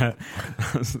like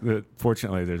that.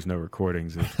 Fortunately, there's no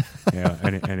recordings of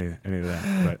any of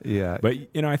that. But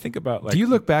I think about like. Do you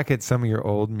look back at some of your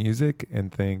old music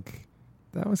and think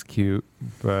that was cute,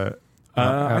 but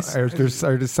or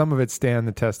does some of it stand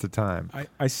the test of time?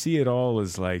 I see it all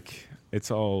as like it's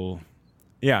all.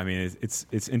 Yeah, I mean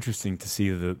it's interesting to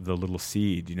see the little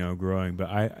seed, growing, but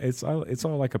it's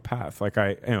all like a path. Like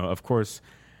of course,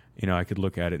 I could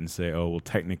look at it and say, oh, well,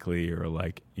 technically or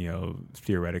like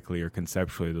theoretically or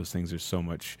conceptually, those things are so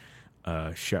much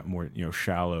more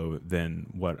shallow than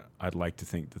what I'd like to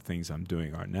think the things I'm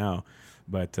doing are now.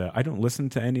 But I don't listen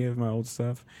to any of my old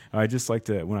stuff. I just like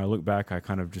to, when I look back, I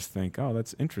kind of just think, oh,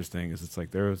 that's interesting. It's like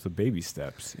there was the baby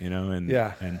steps,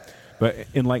 But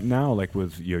in like now, like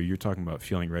with you're talking about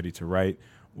feeling ready to write,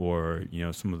 or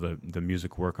some of the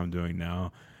music work I'm doing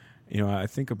now, I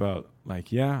think about like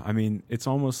it's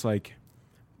almost like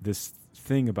this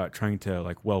thing about trying to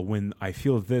like, well, when I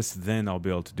feel this, then I'll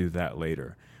be able to do that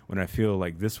later. When I feel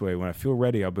like this way, when I feel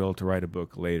ready, I'll be able to write a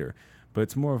book later. But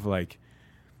it's more of like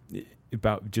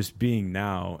about just being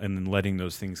now and then letting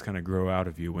those things kind of grow out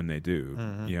of you when they do,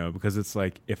 you know, because it's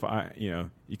like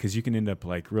because you can end up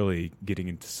like really getting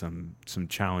into some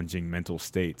challenging mental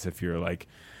states if you're like,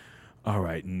 all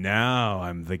right, now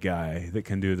I'm the guy that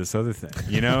can do this other thing.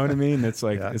 You know what I mean? It's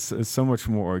like it's so much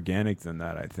more organic than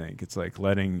that. I think it's like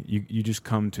letting you just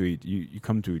come to you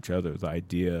come to each other, the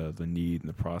idea, the need, and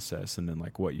the process, and then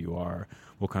like what you are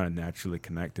will kind of naturally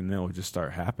connect, and then it'll just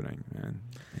start happening, man.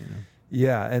 You know?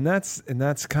 Yeah, and that's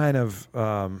kind of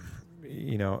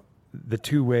the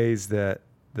two ways that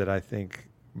I think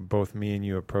both me and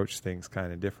you approach things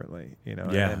kind of differently. You know,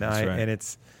 yeah, and that's right. and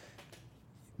it's.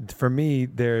 For me,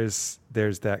 there's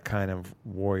that kind of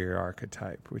warrior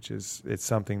archetype, it's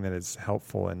something that is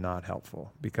helpful and not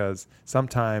helpful, because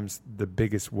sometimes the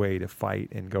biggest way to fight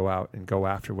and go out and go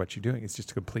after what you're doing is just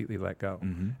to completely let go.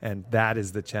 Mm-hmm. And that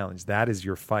is the challenge. That is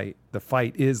your fight. The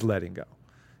fight is letting go,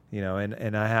 you know,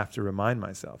 and I have to remind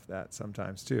myself that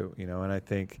sometimes too, you know, and I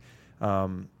think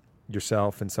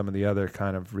yourself and some of the other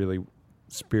kind of really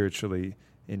spiritually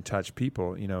in touch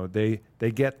people, you know, they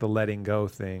get the letting go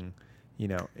thing, you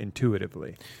know,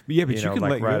 intuitively. But yeah, but you know, can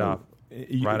like let go.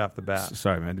 right off the bat.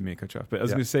 Sorry, man, I didn't mean to cut you off. But I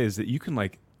was going to say is that you can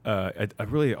like a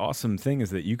really awesome thing is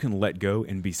that you can let go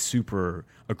and be super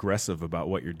aggressive about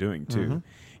what you're doing too. Mm-hmm.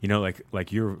 You know,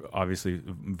 like you're obviously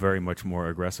very much more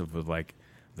aggressive with like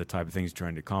the type of things you're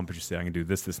trying to accomplish. You say, I can do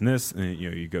this, this, and this, and you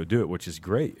know, you go do it, which is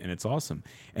great and it's awesome.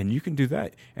 And you can do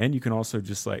that. And you can also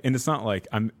just like, and it's not like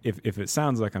if it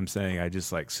sounds like I'm saying I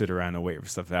just like sit around and wait for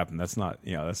stuff to happen, that's not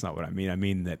what I mean. I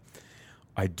mean that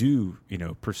I do, you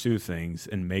know, pursue things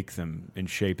and make them and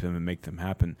shape them and make them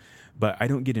happen, but I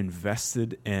don't get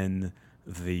invested in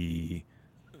the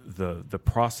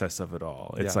process of it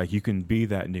all. It's like you can be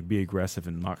that and be aggressive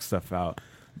and knock stuff out,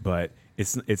 but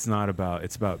it's not about,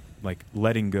 it's about like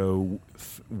letting go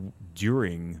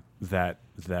during that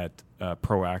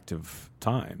proactive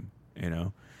time, you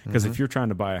know, because if you're trying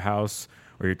to buy a house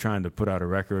or you're trying to put out a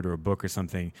record or a book or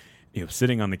something, you know,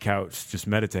 sitting on the couch just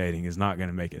meditating is not going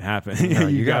to make it happen. No,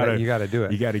 you gotta do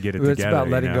it. You got to get it It's together. about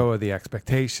letting you know? go of the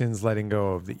expectations, letting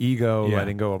go of the ego, Yeah.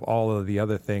 letting go of all of the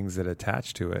other things that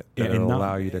attach to it Yeah, that and will not-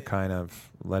 allow you to kind of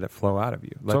let it flow out of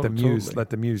you. Let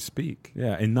the muse speak.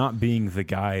 Yeah, and not being the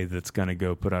guy that's going to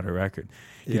go put out a record.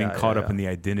 Getting caught up in the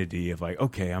identity of like,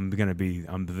 okay, I'm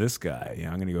this guy. You know,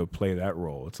 I'm going to go play that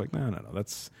role. It's like, no.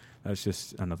 That's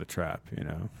just another trap, you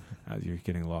know. As you're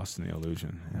getting lost in the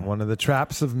illusion. You know? One of the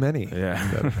traps of many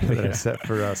Yeah. that are set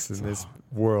for us in this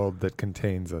world that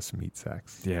contains us meat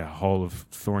sacks. Yeah, hall of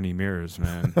thorny mirrors,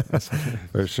 man.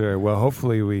 For sure. Well,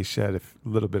 hopefully we shed a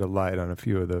little bit of light on a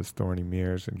few of those thorny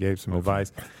mirrors and gave some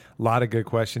advice. A lot of good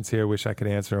questions here. Wish I could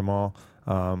answer them all,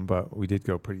 but we did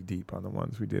go pretty deep on the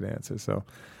ones we did answer. So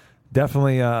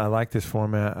definitely I like this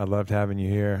format. I loved having you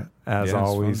here. As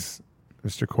always,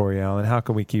 Mr. Corey Allen, how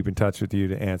can we keep in touch with you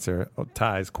to answer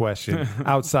Ty's question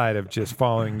outside of just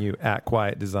following you at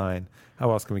Quiet Design?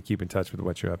 How else can we keep in touch with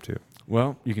what you're up to?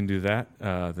 Well, you can do that,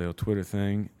 the old Twitter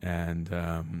thing. And,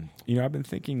 you know, I've been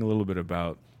thinking a little bit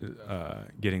about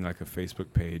getting like a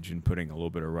Facebook page and putting a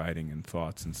little bit of writing and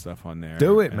thoughts and stuff on there.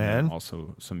 Do it, and man.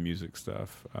 Also some music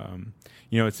stuff.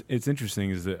 You know, it's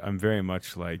interesting is that I'm very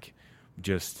much like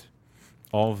just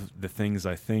all of the things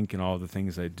I think and all the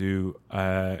things I do,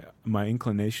 my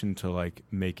inclination to like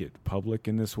make it public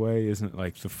in this way isn't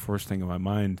like the first thing in my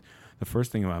mind. The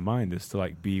first thing in my mind is to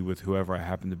like be with whoever I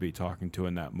happen to be talking to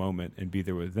in that moment and be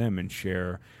there with them and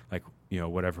share like, you know,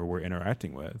 whatever we're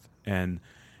interacting with. And,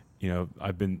 you know,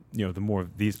 I've been, you know, the more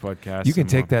of these podcasts. You can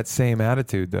the more- take that same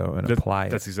attitude though and apply it.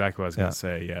 That's exactly what I was going to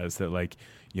say. Yeah, is that like,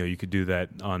 you know, you could do that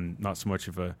on not so much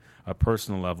of a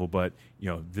personal level, but, you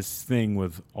know, this thing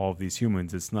with all of these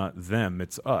humans, it's not them,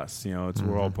 it's us. You know, it's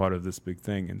we're all part of this big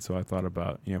thing. And so I thought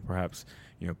about, you know, perhaps,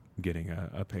 you know, getting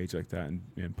a page like that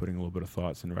and putting a little bit of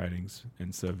thoughts and writings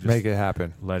instead of just Make it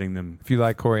happen. letting them. If you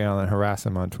like Corey Allen, harass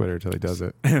him on Twitter till he does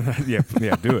it.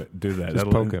 yeah, do it. Do that.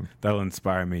 Just poke him. That'll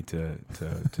inspire me to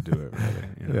do it. Really,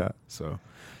 you know? Yeah. So,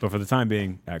 but for the time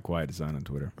being, at Quiet Design on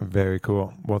Twitter. Very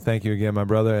cool. Well, thank you again, my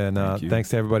brother, and Thank you. thanks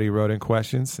to everybody who wrote in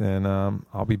questions. And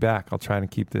I'll be back. I'll try to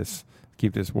keep this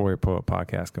Warrior Poet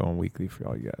podcast going weekly for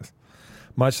all you guys.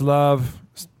 Much love.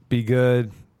 Be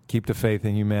good. Keep the faith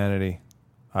in humanity.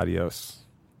 Adios.